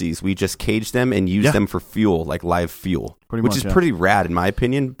species. We just cage them and use them for fuel, like live fuel, Pretty which much, is yeah. pretty rad in my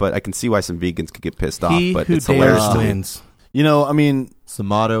opinion. But I can see why some vegans could get pissed off. he But who it's hilarious dares to me. wins. You know, I mean, It's the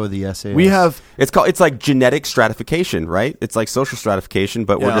motto of the SAS. we have. It's like genetic stratification, right? It's like social stratification,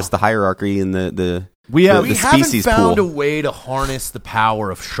 but we're Yeah. just the hierarchy in the We have. the We haven't species found pool. a way to harness the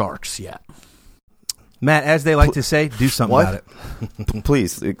power of sharks yet. Matt, as they like to say, do something What? about it.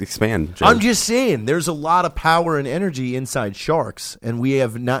 Please expand. Joe. I'm just saying, there's a lot of power and energy inside sharks, and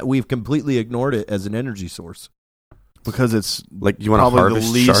we've completely ignored it as an energy source. Because it's like you want to probably the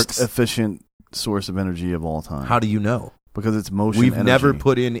harvest least sharks. efficient source of energy of all time. How do you know? Because it's motion. We've energy. never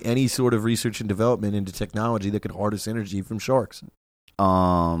put in any sort of research and development into technology that could harness energy from sharks.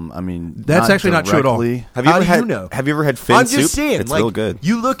 I mean, That's actually not true at all. directly. Have you How ever do you had? know? Have you ever had fin I'm soup? just saying, It's like, real good.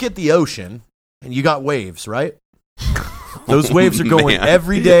 you look at the ocean, and you got waves, right? Those waves are going Man.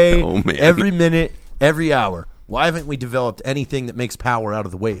 every day, Oh, man. every minute, every hour. Why haven't we developed anything that makes power out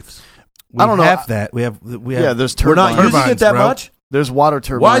of the waves? We I don't know. have that. We have. Yeah, there's We're turbines. not using Turbines, it that bro. much. There's water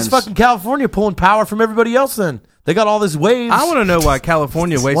turbines. Why is fucking California pulling power from everybody else then? They got all this waves. I want to know why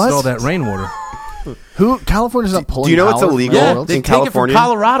California wastes What? all that rainwater. Who? California's not pulling. do you know it's power from illegal? everywhere Yeah, else? they in take California? it from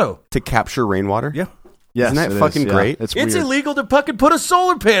Colorado. To capture rainwater? Yeah. Yes, Isn't that it is, fucking yeah. great? It's It's weird. illegal to fucking put a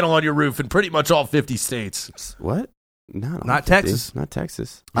solar panel on your roof in pretty much all 50 states. What? No, Not Texas. Not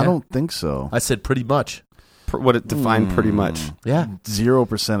Texas. I don't think so. I said pretty much. What it defined pretty much. Yeah.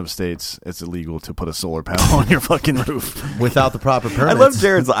 0% of states it's illegal to put a solar panel on your fucking roof. Without the proper permits. I love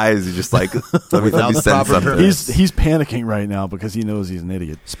Jared's eyes. He's just like, let me Without the send proper something. permits. He's panicking right now because he knows he's an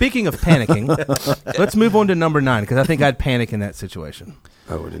idiot. Speaking of panicking, let's move on to number 9 because I think I'd panic in that situation.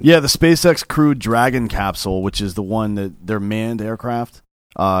 Oh, it didn't. Yeah, the SpaceX Crew Dragon capsule, which is the one that their manned aircraft,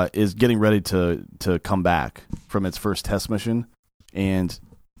 is getting ready to come back from its first test mission, and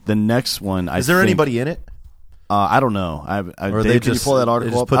the next one. Is there anybody in it? I don't know. Or Dave, they can you just- pull that they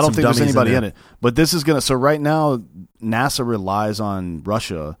article just up? put I don't some think there's dummies in anybody there. in it. But this is gonna. So right now, NASA relies on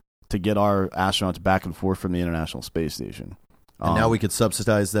Russia to get our astronauts back and forth from the International Space Station. And now we could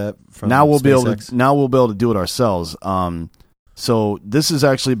subsidize that from now we'll be able SpaceX? to now we'll be able to do it ourselves. So this has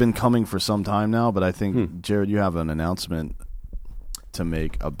actually been coming for some time now, but I think Jared, you have an announcement to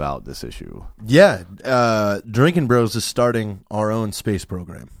make about this issue. Yeah. Drinkin Bros is starting our own space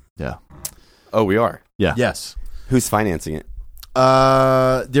program. Yeah, Oh, we are. yeah, Yes. Who's financing it?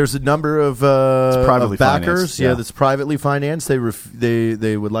 There's a number of, privately of backers, financed, yeah. that's privately financed.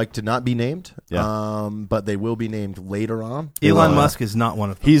 They would like to not be named, Yeah. but they will be named later on. Elon Musk is not one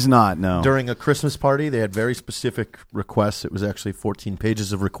of them. He's not. No, During a Christmas party, they had very specific requests. It was actually 14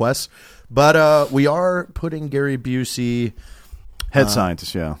 pages of requests. But we are putting Gary Busey head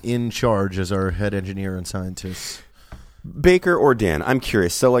scientist. Yeah, in charge as our head engineer and scientist. Baker or Dan? I'm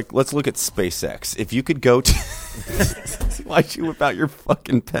curious. So, like, let's look at SpaceX. If you could go to... Why'd you whip out your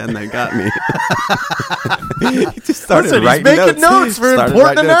fucking pen that got me? He just started Listen, he's writing making notes for Started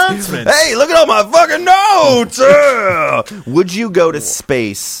important writing notes. announcements. Hey, look at all my fucking notes! Would you go to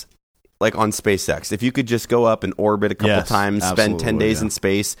space, like on SpaceX? If you could just go up and orbit a couple Yes, times, spend 10 absolutely, days yeah. in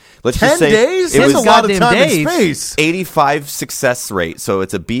space. Let's 10 just say days? it That's was a lot of goddamn time days. in space. 85 success rate, so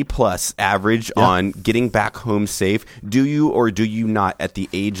it's a B plus average on getting back home safe. Do you or do you not, at the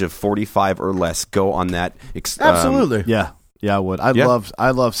age of 45 or less, go on that? Absolutely. yeah. Yeah, I would.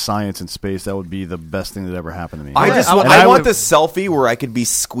 I love science and space. That would be the best thing that ever happened to me. I want the selfie where I could be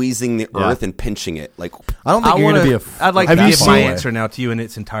squeezing the Earth and pinching it. Like, I don't think you're going to be I'd like to give my answer now to you in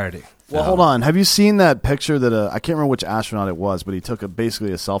its entirety. Well, hold on. Have you seen that picture that I can't remember which astronaut it was, but he took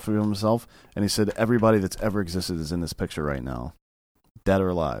basically a selfie of himself, and he said everybody that's ever existed is in this picture right now, dead or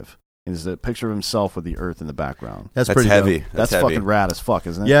alive. And it's a picture of himself with the Earth in the background. That's pretty heavy. dope. That's heavy. fucking rad as fuck,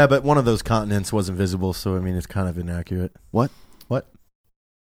 isn't it? Yeah, but one of those continents wasn't visible, so I mean, it's kind of inaccurate. What? What?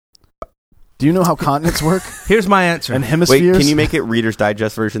 Do you know how continents work? Here's my answer. And hemispheres? Wait, can you make it Reader's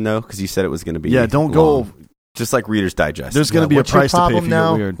Digest version though? Because you said it was going to be. Yeah, don't long. go. Just like Reader's Digest. There's going to be a what's your price to pay problem if you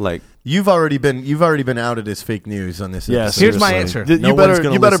now? get weird. Like, You've already been outed as fake news on this. Yeah, episode. Here's my seriously. answer. You No one's better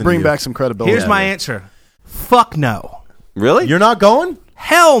gonna listen to bring you. back some credibility. Here's my answer. Fuck no. really? You're not going?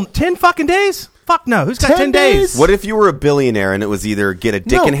 Hell, 10 fucking days? Fuck no. Who's got 10 10 days? What if you were a billionaire and it was either get a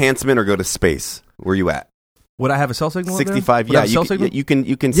dick No. enhancement or go to space? Where you at? Would I have a cell signal? 65. Would I Yeah, have a cell signal? you can.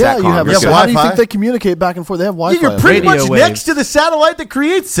 Yeah, Satcom you have. or Yeah, something. how do you Wi-Fi? think they communicate back and forth? They have Wi-Fi. You're pretty Radio much waves. next to the satellite that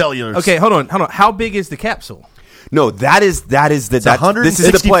creates cellular. Okay, hold on. How big is the capsule? No, that is the. It's a This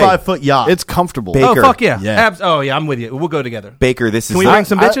is the play. 165-foot yacht. It's comfortable. Baker. Oh, fuck yeah. Yeah. Yeah, I'm with you. We'll go together. Baker, this is. Can we the- bring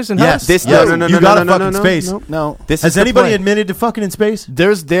some bitches and yes. hoes? This Yes. no. You gotta fuck in space. No. This Has is the anybody play. admitted to fucking in space?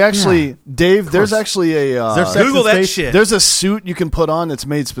 There's Dave. There's actually a. Is there sex Google in that space? shit. There's a suit you can put on that's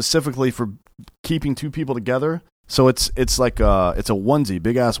made specifically for keeping two people together. So it's like it's a onesie,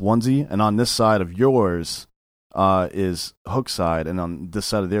 big ass onesie, and on this side of yours is hook side, and on this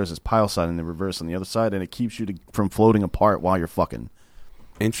side of theirs is pile side, and the reverse on the other side, and it keeps you from floating apart while you're fucking.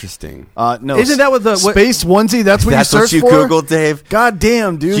 Interesting. No, Isn't that what the space onesie? That's what That's you what search you for. Googled, Dave. God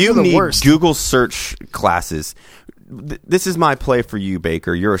damn, dude, You you're the need worst. Google search classes. This is my play for you,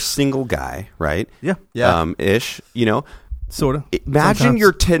 Baker. You're a single guy, right? Yeah. Yeah. Ish. You know. Sort of. Imagine Sometimes.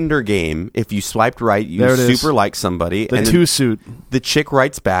 your Tinder game. If you swiped right, you There it is. super like somebody, The and two suit. the chick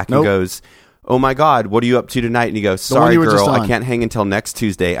writes back Nope. and goes, "Oh my God, what are you up to tonight?" And you go, one "Sorry, you were just girl, I on. can't hang until next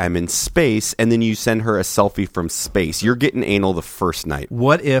Tuesday. I'm in space." And then you send her a selfie from space. You're getting anal the first night.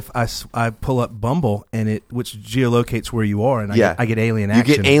 What if I pull up Bumble and which geolocates where you are, and I get alien You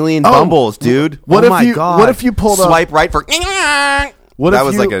action? get alien Oh, bumbles, dude. what oh if my you- God. what if you pulled up- swipe right for? What that if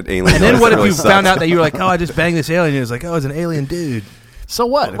was you- like an alien. And then noise. what That if really you sucked. found out that you were like, oh, I just banged this alien? And it was like, oh, it's an alien dude. So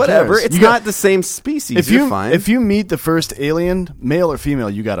what? Who Whatever. cares? It's You not got- the same species. If You're fine. if you meet the first alien, male or female,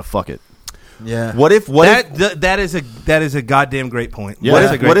 you gotta fuck it. Yeah. what if That is a goddamn great point. Yeah. What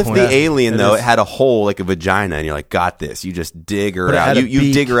That's a if, great what if point. the alien, It though, is. it had a hole like a vagina, and you're like, got this. You just dig her But it out. had a You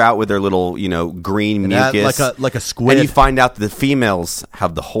beak. dig her out with their little, green And that, mucus. like a squid. And you find out that the females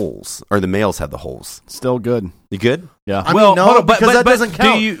have the holes, or the males have the holes. Still good. You good? Yeah. I Well, mean, no, hold on, but- because that but doesn't do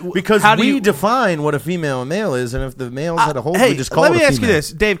count. you- because how do we you- define what a female and male is, and if the males had a hole, Hey, we just call let it me a ask you female. this,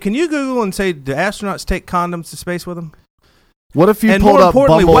 Dave. Can you Google and say, do astronauts take condoms to space with them? What if you And pulled more up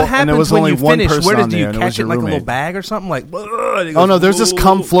importantly, Bumble what and happens there was when only you one finish? person Where on do there you and it catch was it your like a little roommate? bag or something? Like, Oh no, there's just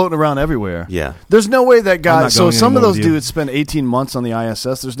cum floating around everywhere. Yeah. There's no way that guy. not So going some of anymore those with you. dudes spend 18 months on the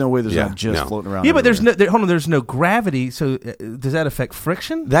ISS. There's no way there's Yeah, not jizz no. floating around. Yeah, but everywhere. hold on. There's no gravity. So does that affect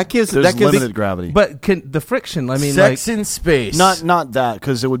friction? That gives There's that gives limited gravity. But can the friction? I mean, Sex like, in space. Not that,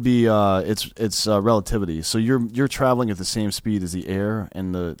 because it would be it's relativity. So you're traveling at the same speed as the air,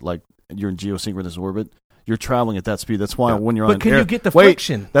 and you're in geosynchronous orbit. You're traveling at that speed. That's why when you're on but an can air, you get the wait,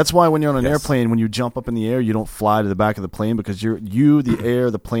 friction? That's why when you're on an Yes. airplane, when you jump up in the air, you don't fly to the back of the plane because the air,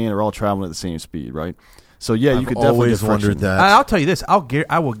 the plane are all traveling at the same speed, right? So yeah, you I've could definitely always get wondered friction. that. I'll tell you this.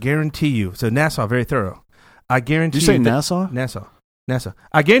 I will guarantee you. So NASA, very thorough. I guarantee Did you say that- NASA? NASA.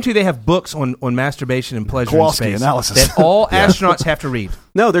 I guarantee they have books on masturbation and pleasure Kowalski in space analysis. that all astronauts have to read.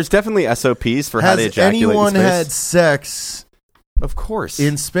 No, there's definitely SOPs for how to Has ejaculate anyone in space. had sex Of course.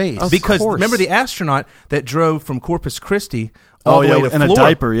 in space? Of Because course. remember the astronaut that drove from Corpus Christi all Oh, the yeah, way to in a Florida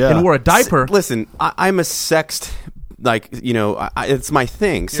diaper, yeah. and wore a diaper. Listen, I'm a sext. It's my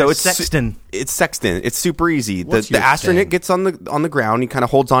thing. So You're a it's sexton. It's sexton. It's super easy. What's The your astronaut thing? gets on the ground. He kind of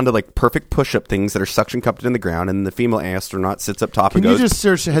holds on to like perfect push-up things that are suction cupped in the ground, and the female astronaut sits up top Can and you goes. just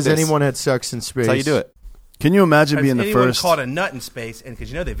search, has this. anyone had sex in space? That's how you do it. Can you imagine Has being the anyone first? caught a nut in space? And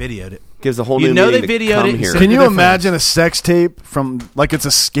because they videoed it. Gives a whole You new know meaning they to videoed come it and here. said- Can you difference. imagine a sex tape from like it's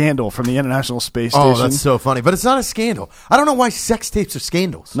a scandal from the International Space Station? Oh, that's so funny. But it's not a scandal. I don't know why sex tapes are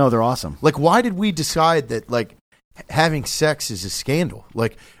scandals. No, they're awesome. Like, why did we decide that, like, having sex is a scandal?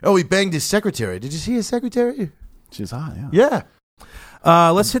 Like, oh, he banged his secretary. Did you see his secretary? She's hot. Yeah. Yeah.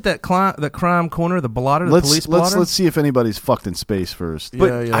 Let's hit that crime corner, the blotter, the police blotter. Let's see if anybody's fucked in space first.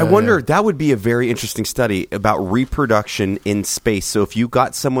 But I wonder, that would be a very interesting study about reproduction in space. So if you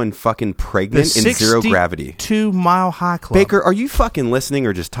got someone fucking pregnant in zero gravity. 2 Mile High Club. Baker, are you fucking listening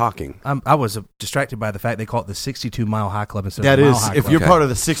or just talking? I was distracted by the fact they call it the 62 Mile High Club instead That of the is, Mile High if Club. you're part of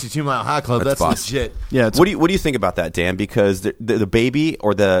the 62 Mile High Club, that's legit. Yeah. What do you think about that, Dan? Because the baby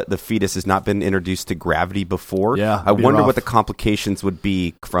or the fetus has not been introduced to gravity before. Yeah, I wonder rough. what the complications would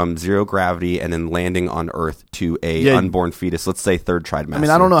be from zero gravity and then landing on Earth to a unborn fetus. Let's say third trimester. I mean,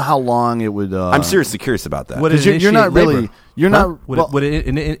 I don't know how long it would. I'm seriously curious about that. Would it you're not initiate really. labor? You're not. Would it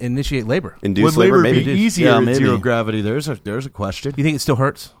initiate labor? Induce Would labor, labor maybe. be easier Yeah, at maybe. zero gravity? There's a question. You think it still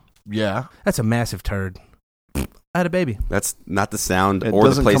hurts? Yeah. That's a massive turd. I had a baby. That's not the sound It or the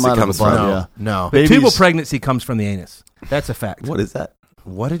doesn't place come it out of comes the butt, from. yeah. No. But Babies- tubal pregnancy comes from the anus. That's a fact. What is that?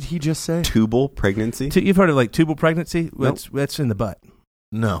 What did he just say? Tubal pregnancy? You've heard of like tubal pregnancy? That's in the butt.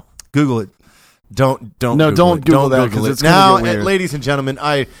 No. Google it. Don't No, don't Google that, 'cause it's gonna now, get weird. ladies and gentlemen,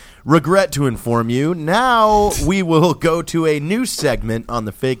 I regret to inform you. Now we will go to a new segment on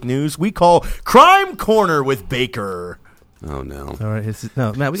the fake news we call Crime Corner with Baker. Oh, no. All right.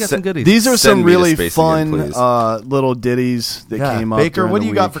 Matt, we got some goodies. These are Send some me to really space fun again, please. little ditties that came up. Baker, during what do the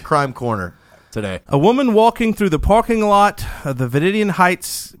you got week. for Crime Corner today? A woman walking through the parking lot of the Viridian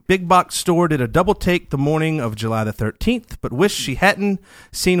Heights big box store did a double take the morning of July the 13th, but wished she hadn't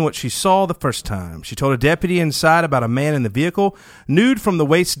seen what she saw the first time. She told a deputy inside about a man in the vehicle, nude from the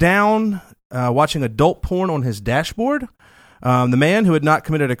waist down, watching adult porn on his dashboard. The man, who had not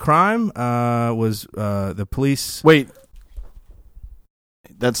committed a crime, was the police. Wait,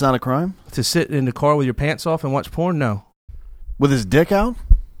 that's not a crime? To sit in the car with your pants off and watch porn? No. With his dick out?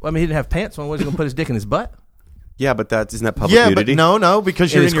 Well, I mean, he didn't have pants on. Was he going to put his dick in his butt? Yeah, but isn't that public nudity? but no,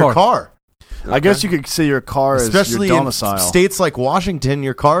 because In you're his in your car. I guess you could say your car Especially is your in domicile. states like Washington,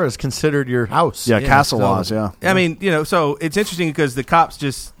 your car is considered your house. Yeah, castle so- laws, yeah. I mean, so it's interesting because the cops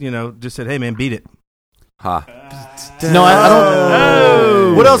just said, "Hey, man, beat it." Ha. No, I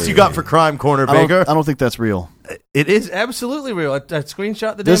don't. What else you got for Crime Corner, Baker? I don't think that's real. It is absolutely real. I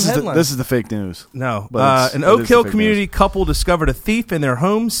screenshot the damn headline. This is the fake news. No. But An it Oak is Hill the fake community couple discovered a thief in their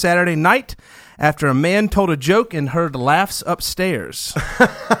home Saturday night after a man told a joke and heard laughs upstairs.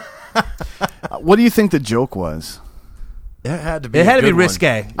 What do you think the joke was? It had to be. It had to be good one.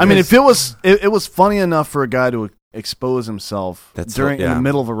 risque. I mean, if it was funny enough for a guy to expose himself That's in yeah. the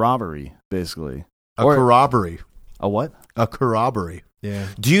middle of a robbery, basically. A corroboree. A what? A corroboree. Yeah.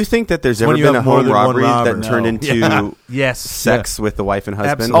 Do you think that there's When ever you been have a more home than one robbery robber. that turned No. into Yeah. Yes. sex with the wife and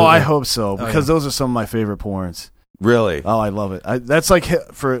husband? Absolutely. Oh, I hope so, because yeah. those are some of my favorite porns. Really? Oh, I love it. That's like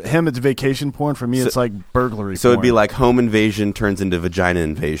for him, it's vacation porn. For me, it's like burglary. So it'd be porn. like home invasion turns into vagina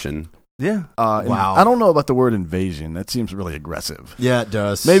invasion. Yeah. Wow. I don't know about the word invasion. That seems really aggressive. Yeah, it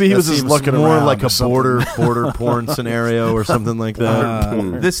does. Maybe he That was just seems looking more around like or a something. border porn scenario or something like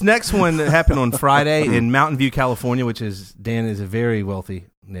that. This next one that happened on Friday in Mountain View, California, which is a very wealthy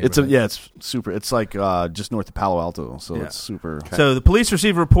neighborhood. It's super. It's like just north of Palo Alto, so Yeah. it's super. So the police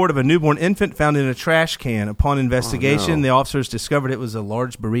received a report of a newborn infant found in a trash can. Upon investigation, Oh, no. the officers discovered it was a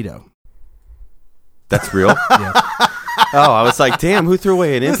large burrito. That's real? Yeah. Oh, I was like, damn, who threw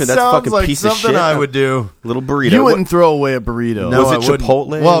away an This infant? That's a sounds fucking like piece of something shit. I would do. Little burrito. You wouldn't throw away a burrito. No, Was I it wouldn't.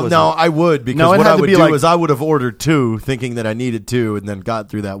 Chipotle? Well, Was no, it- I would because No, it what had I to would be do like- is I would have ordered two, thinking that I needed two, and then got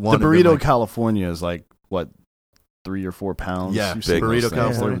through that The one. and been burrito like, California is like what, 3 or 4 pounds? Yeah, You've seen big. those Burrito things.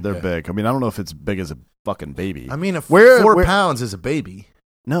 California. They're Yeah. big. I mean, I don't know if it's big as a fucking baby. I mean, Where- 4 where- pounds is a baby.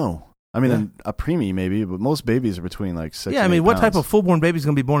 No, I mean Yeah. a preemie maybe, but most babies are between like 6. Yeah, I and mean, 8 what type pounds. of full-born baby is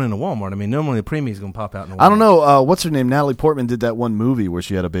going to be born in a Walmart? I mean, normally a preemie is going to pop out in a Walmart. I don't know. What's her name? Natalie Portman did that one movie where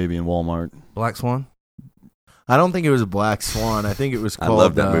she had a baby in Walmart. Black Swan? I don't think it was a black swan. I think it was I called.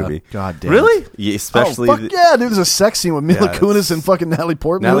 love that movie. God damn. Really? Yeah, especially Oh, fuck yeah, dude! There's a sex scene with Mila Yeah, Kunis it's- and fucking Natalie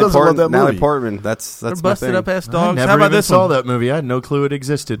Portman. Who Natalie doesn't love that Portman. Natalie movie? Portman. That's They're my busted thing. up ass I dogs. never How about even this saw one? that movie. I had no clue it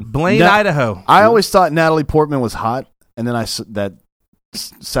existed. Blaine, Na- Idaho. I always thought Natalie Portman was hot, and then that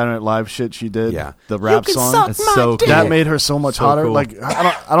Saturday Night Live shit she did, Yeah. the rap song, That's so cool. that made her so much So hotter. cool. Like I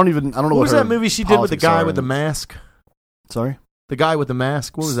don't know What what was her that movie she did with the politics guy are with the in- mask? Sorry. The guy with the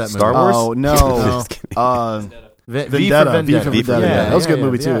mask. What was that movie? Star Wars? Oh no. Just kidding. V for Vendetta. Vendetta. V for Vendetta. Yeah, that was a good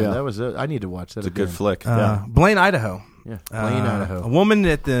movie too. Yeah. That was it. I need to watch that. It's a good again. flick. Blaine, Idaho. Yeah, Blaine, A Idaho. woman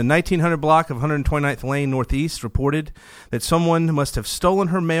at the 1900 block of 129th Lane Northeast reported that someone must have stolen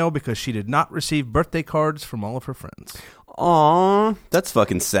her mail because she did not receive birthday cards from all of her friends. Aw, that's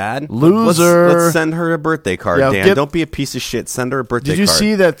fucking sad. Loser. Let's send her a birthday card, Yeah, Dan. Don't be a piece of shit. Send her a birthday Did you card.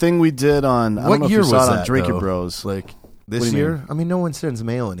 see that thing we did on? I don't know What if year you saw was it on that? Drinkin' though? Bros. Like What do This you year? mean? I mean, no one sends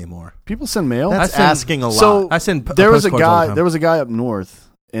mail anymore. People send mail. That's asking a lot. So I send there was a postcards all the guy. time. There was a guy up north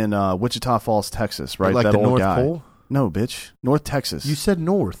in Wichita Falls, Texas. Right, Like that the old North guy. Pole? No, bitch, North Texas. You said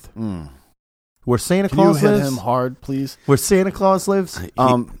north. Mm. Where Santa Can you Claus hit lives? him hard, please? Where Santa Claus lives?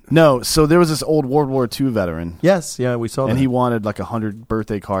 No. So there was this old World War II veteran, Yes, yeah, we saw that. and he wanted like 100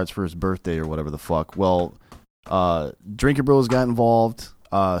 birthday cards for his birthday or whatever the fuck. Well, Drinkin Bros got involved.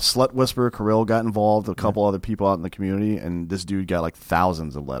 Slut Whisperer Kirill got involved. A couple other people out in the community, and this dude got like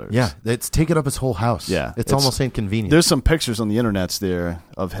thousands of letters. Yeah, it's taken up his whole house. Yeah, It's almost inconvenient. There's some pictures on the internets there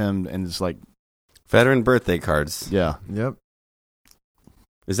of him, and it's like, Veteran birthday cards. yeah, Yep.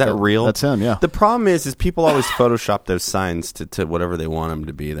 Is that real? That's him. Yeah. The problem is people always Photoshop those signs to whatever they want them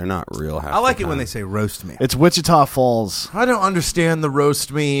to be. They're not real. I like it when they say roast me. It's Wichita Falls. I don't understand the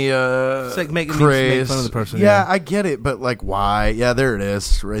roast me It's like making me craze. make fun of the person. Yeah, I get it, but like, why? Yeah, there it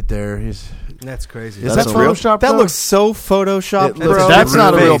is, right there. That's crazy. Is That's that a real- Photoshop? That though? looks so photoshopped, It looks bro. That's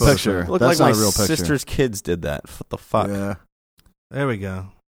not a real Face. picture. Looked That's like not my a real picture. sister's kids did that. What the fuck? Yeah. There we go.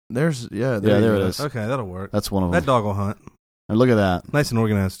 There's Yeah, there it is. Okay, that'll work. That's one of That them. dog will hunt. And look at that. Nice and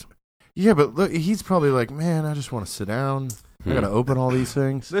organized. Yeah, but look, he's probably like, man, I just want to sit down. I got to open all these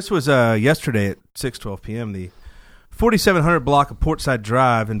things. This was yesterday at 6:12 p.m. The 4700 block of Portside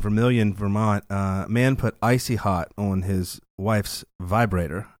Drive in Vermilion, Vermont. Man put icy hot on his wife's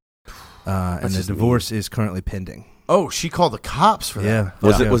vibrator, and the just divorce is currently pending. Oh, she called the cops for that.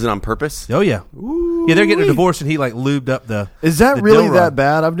 Yeah. Was it on purpose? Oh yeah. Yeah, they're getting a divorce, and he like lubed up the. Is that The really dill that rod.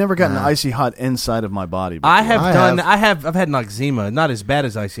 bad? I've never gotten Nah. icy hot inside of my body before. I've I had an eczema, not as bad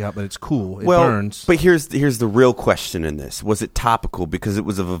as icy hot, but it's cool. It Well, burns. but here's the real question in this. Was it topical because it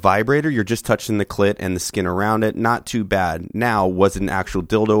was of a vibrator? You're just touching the clit and the skin around it. Not too bad. Now, was it an actual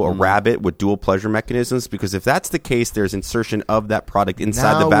dildo, a rabbit with dual pleasure mechanisms? Because if that's the case, there's insertion of that product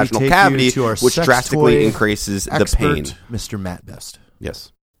inside Now the we vaginal take cavity, you to our which sex drastically toy increases the Expert, pain. Mr. Matt Best.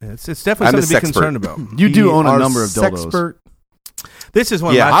 Yes. It's definitely I'm the something to be sexpert. concerned about. You do own a Our number of dildos. sexpert. This is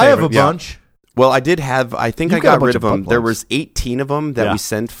one Yeah, of my I have a favorites. Yeah. bunch. Well, I did have. I think You've I got a got bunch rid of of them. butt There plugs. was 18 of them that Yeah. we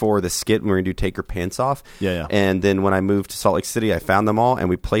sent for the skit when we were going to do Take Your Pants Off. Yeah. And then when I moved to Salt Lake City, I found them all and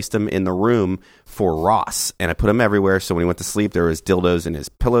we placed them in the room for Ross. And I put them everywhere. So when he went to sleep, there was dildos in his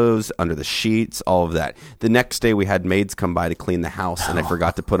pillows, under the sheets, all of that. The next day, we had maids come by to clean the house, and I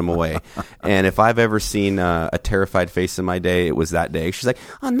forgot to put them away. And if I've ever seen a terrified face in my day, it was that day. She's like,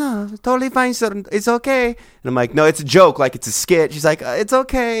 "Oh no, totally fine, sir. It's okay." And I'm like, "No, it's a joke. Like it's a skit." She's like, "It's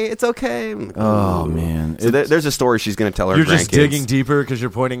okay. It's okay." I'm like, Oh, "Ooh." man. So there's a story she's going to tell her You're grandkids. just digging deeper because you're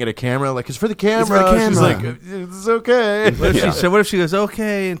pointing at a camera. Like, it's for the camera. for the She's camera. like, it's okay. What if, Yeah. what if she goes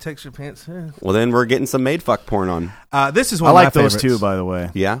okay and takes your pants? Well, then we're getting some maid fuck porn on. This is I one like of my those favorites. too, by the way.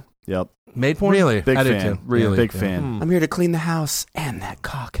 Yeah. Yep. Maid porn? Really? Big I do fan. too. Really? Big Yeah. fan. I'm here to clean the house and that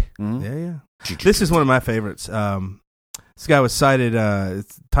cock. Yeah, yeah. This is one of my favorites. This guy was cited. The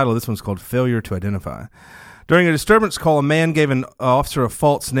title of this one's called "Failure to Identify." During a disturbance call, a man gave an officer a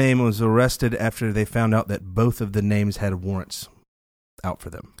false name and was arrested after they found out that both of the names had warrants out for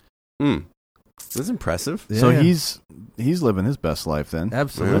them. This is impressive. So Yeah. he's living his best life then.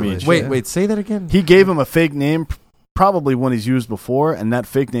 Absolutely. I mean, Wait, say that again. He gave him a fake name, probably one he's used before, and that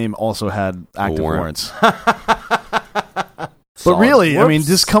fake name also had active warrant. warrants. But really, I mean,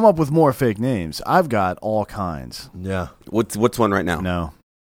 just come up with more fake names. I've got all kinds. Yeah. What's one right now? No.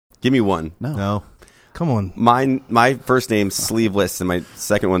 Give me one. No. Come on. My first name's Sleeveless and my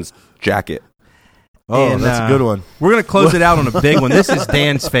second one's Jacket. Oh, And, that's a good one. We're going to close it out on a big one. This is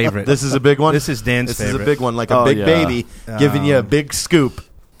Dan's favorite. This is a big one. This is Dan's This favorite. is a big one, like a Oh, big yeah. baby giving you a big scoop.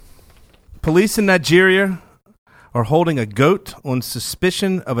 Police in Nigeria are holding a goat on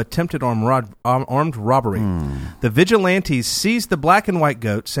suspicion of attempted armed robbery. The vigilantes seized the black and white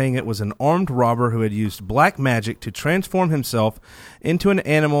goat, saying it was an armed robber who had used black magic to transform himself into an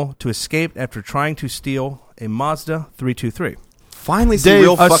animal to escape after trying to steal a Mazda 323. Finally, some Dave,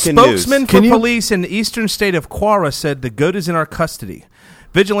 real A fucking spokesman news. for police in the eastern state of Kwara said the goat is in our custody.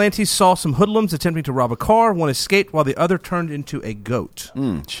 Vigilantes saw some hoodlums attempting to rob a car. One escaped while the other turned into a goat.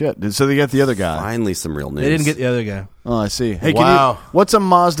 Shit. So they got the other guy. Finally, some real news. They didn't get the other guy. Oh, I see. Hey, Wow. what's a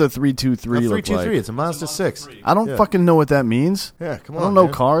Mazda 323 A look 323. like? It's a Mazda 6. I don't fucking know what that means. Yeah, come on. I don't know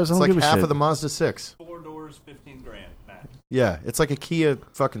man. cars. I It's don't like give a half shit. of the Mazda 6. 4 doors, 15 grand max. Yeah, it's like a Kia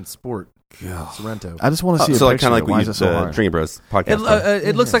fucking Sport. Sorento. I just want to see so a like picture. kind of like Why we is it so hard? Drinkin Bros podcast.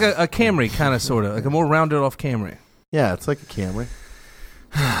 It looks like a Camry, kind of, sort of, like a more rounded off Camry. Yeah, it's like a Camry.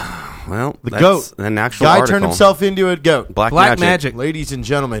 Well, The that's goat. an actual Guy article. turned himself into a goat. Black Black magic. magic. Ladies and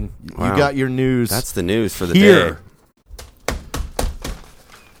gentlemen, Wow. you got your news. That's the news for the Here. day.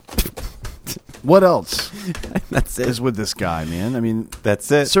 What else That's it. is with this guy, man? I mean,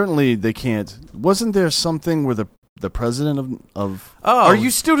 That's it. certainly they can't. Wasn't there something where the The president of Are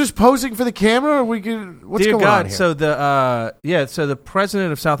you still just posing for the camera? Or what's dear going God, on here? so the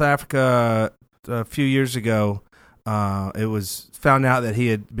president of South Africa a few years ago, it was found out that he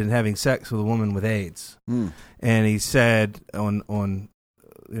had been having sex with a woman with AIDS, and he said on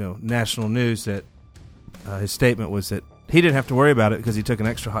national news that his statement was that he didn't have to worry about it because he took an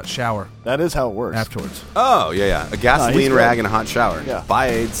extra hot shower That is how it works. afterwards. Oh, yeah. A gasoline rag and a hot shower. Yeah. Buy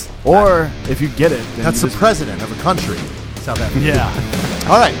AIDS. Or if you get it, then That's you the just- president of a country. South Africa. Yeah.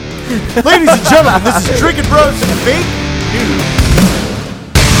 All right. Ladies and gentlemen, this is Drinkin' Bros Fake News.